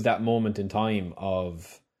think it was that moment in time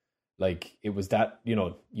of, like, it was that,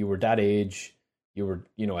 you were that age, you were,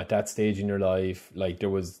 at that stage in your life, like, there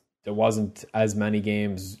wasn't as many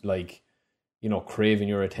games, like, craving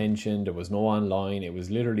your attention. There was no online. It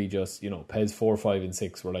was literally just, PES 4, 5, and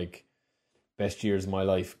 6 were, like, best years of my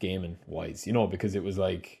life gaming wise, because it was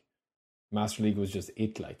like Master League was just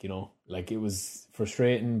it, like it was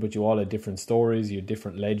frustrating, but you all had different stories, you had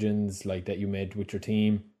different legends like that you made with your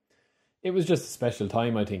team. It was just a special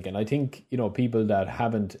time, I think. And I think, people that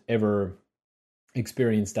haven't ever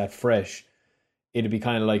experienced that fresh, it'd be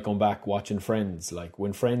kind of like going back watching Friends. Like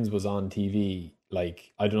when Friends was on TV,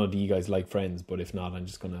 like, I don't know, do you guys like Friends? But if not, I'm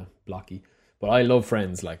just gonna block you. But I love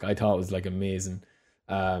Friends. Like, I thought it was like amazing.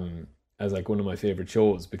 As like one of my favorite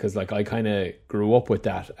shows, because like I kind of grew up with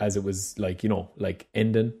that as it was like, like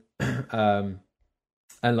ending. And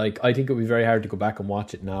like, I think it would be very hard to go back and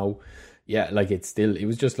watch it now. Yeah, like it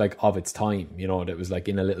was just like of its time, that was like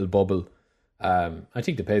in a little bubble. I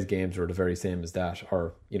think the PES games were the very same as that,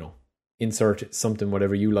 or, insert something,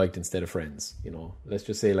 whatever you liked instead of Friends, let's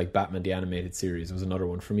just say like Batman, the animated series was another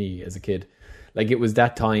one for me as a kid. Like it was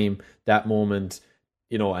that time, that moment,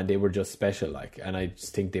 and they were just special, like, and I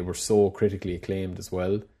just think they were so critically acclaimed as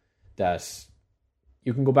well that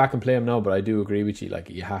you can go back and play them now. But I do agree with you, like,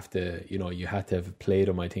 you have to, you had to have played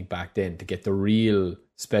them, I think, back then to get the real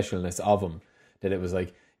specialness of them. That it was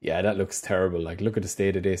like, yeah, that looks terrible. Like, look at the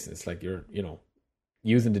state of this. It's like you're,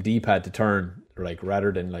 using the D-pad to turn, like,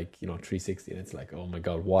 rather than like, 360, and it's like, oh my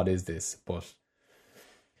God, what is this? But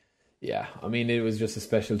yeah, I mean, it was just a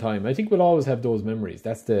special time. I think we'll always have those memories.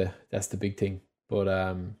 That's the big thing. But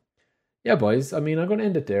yeah, boys, I mean, I'm going to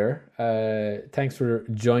end it there. Thanks for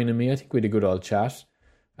joining me. I think we had a good old chat.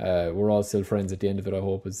 We're all still friends at the end of it, I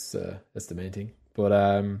hope. That's the main thing. But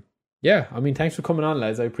yeah, I mean, thanks for coming on,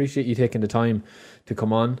 lads. I appreciate you taking the time to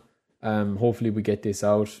come on. Hopefully we get this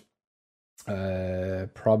out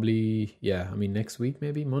probably, yeah, I mean, next week,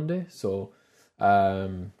 maybe Monday. So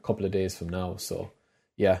couple of days from now. So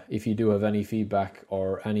yeah, if you do have any feedback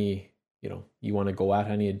or any, you want to go at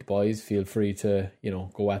any of the boys, feel free to,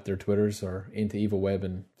 go at their Twitters or into EvoWeb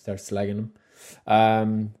and start slagging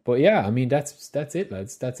them. But yeah, I mean, that's it,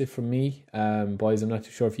 lads. That's it from me. Boys, I'm not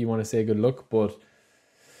too sure if you want to say good luck, but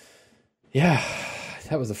yeah,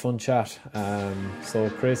 that was a fun chat. So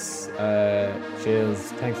Chris,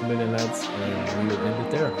 Shales, thanks a million, lads. And we will end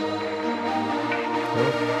it there.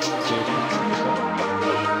 See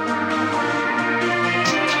you.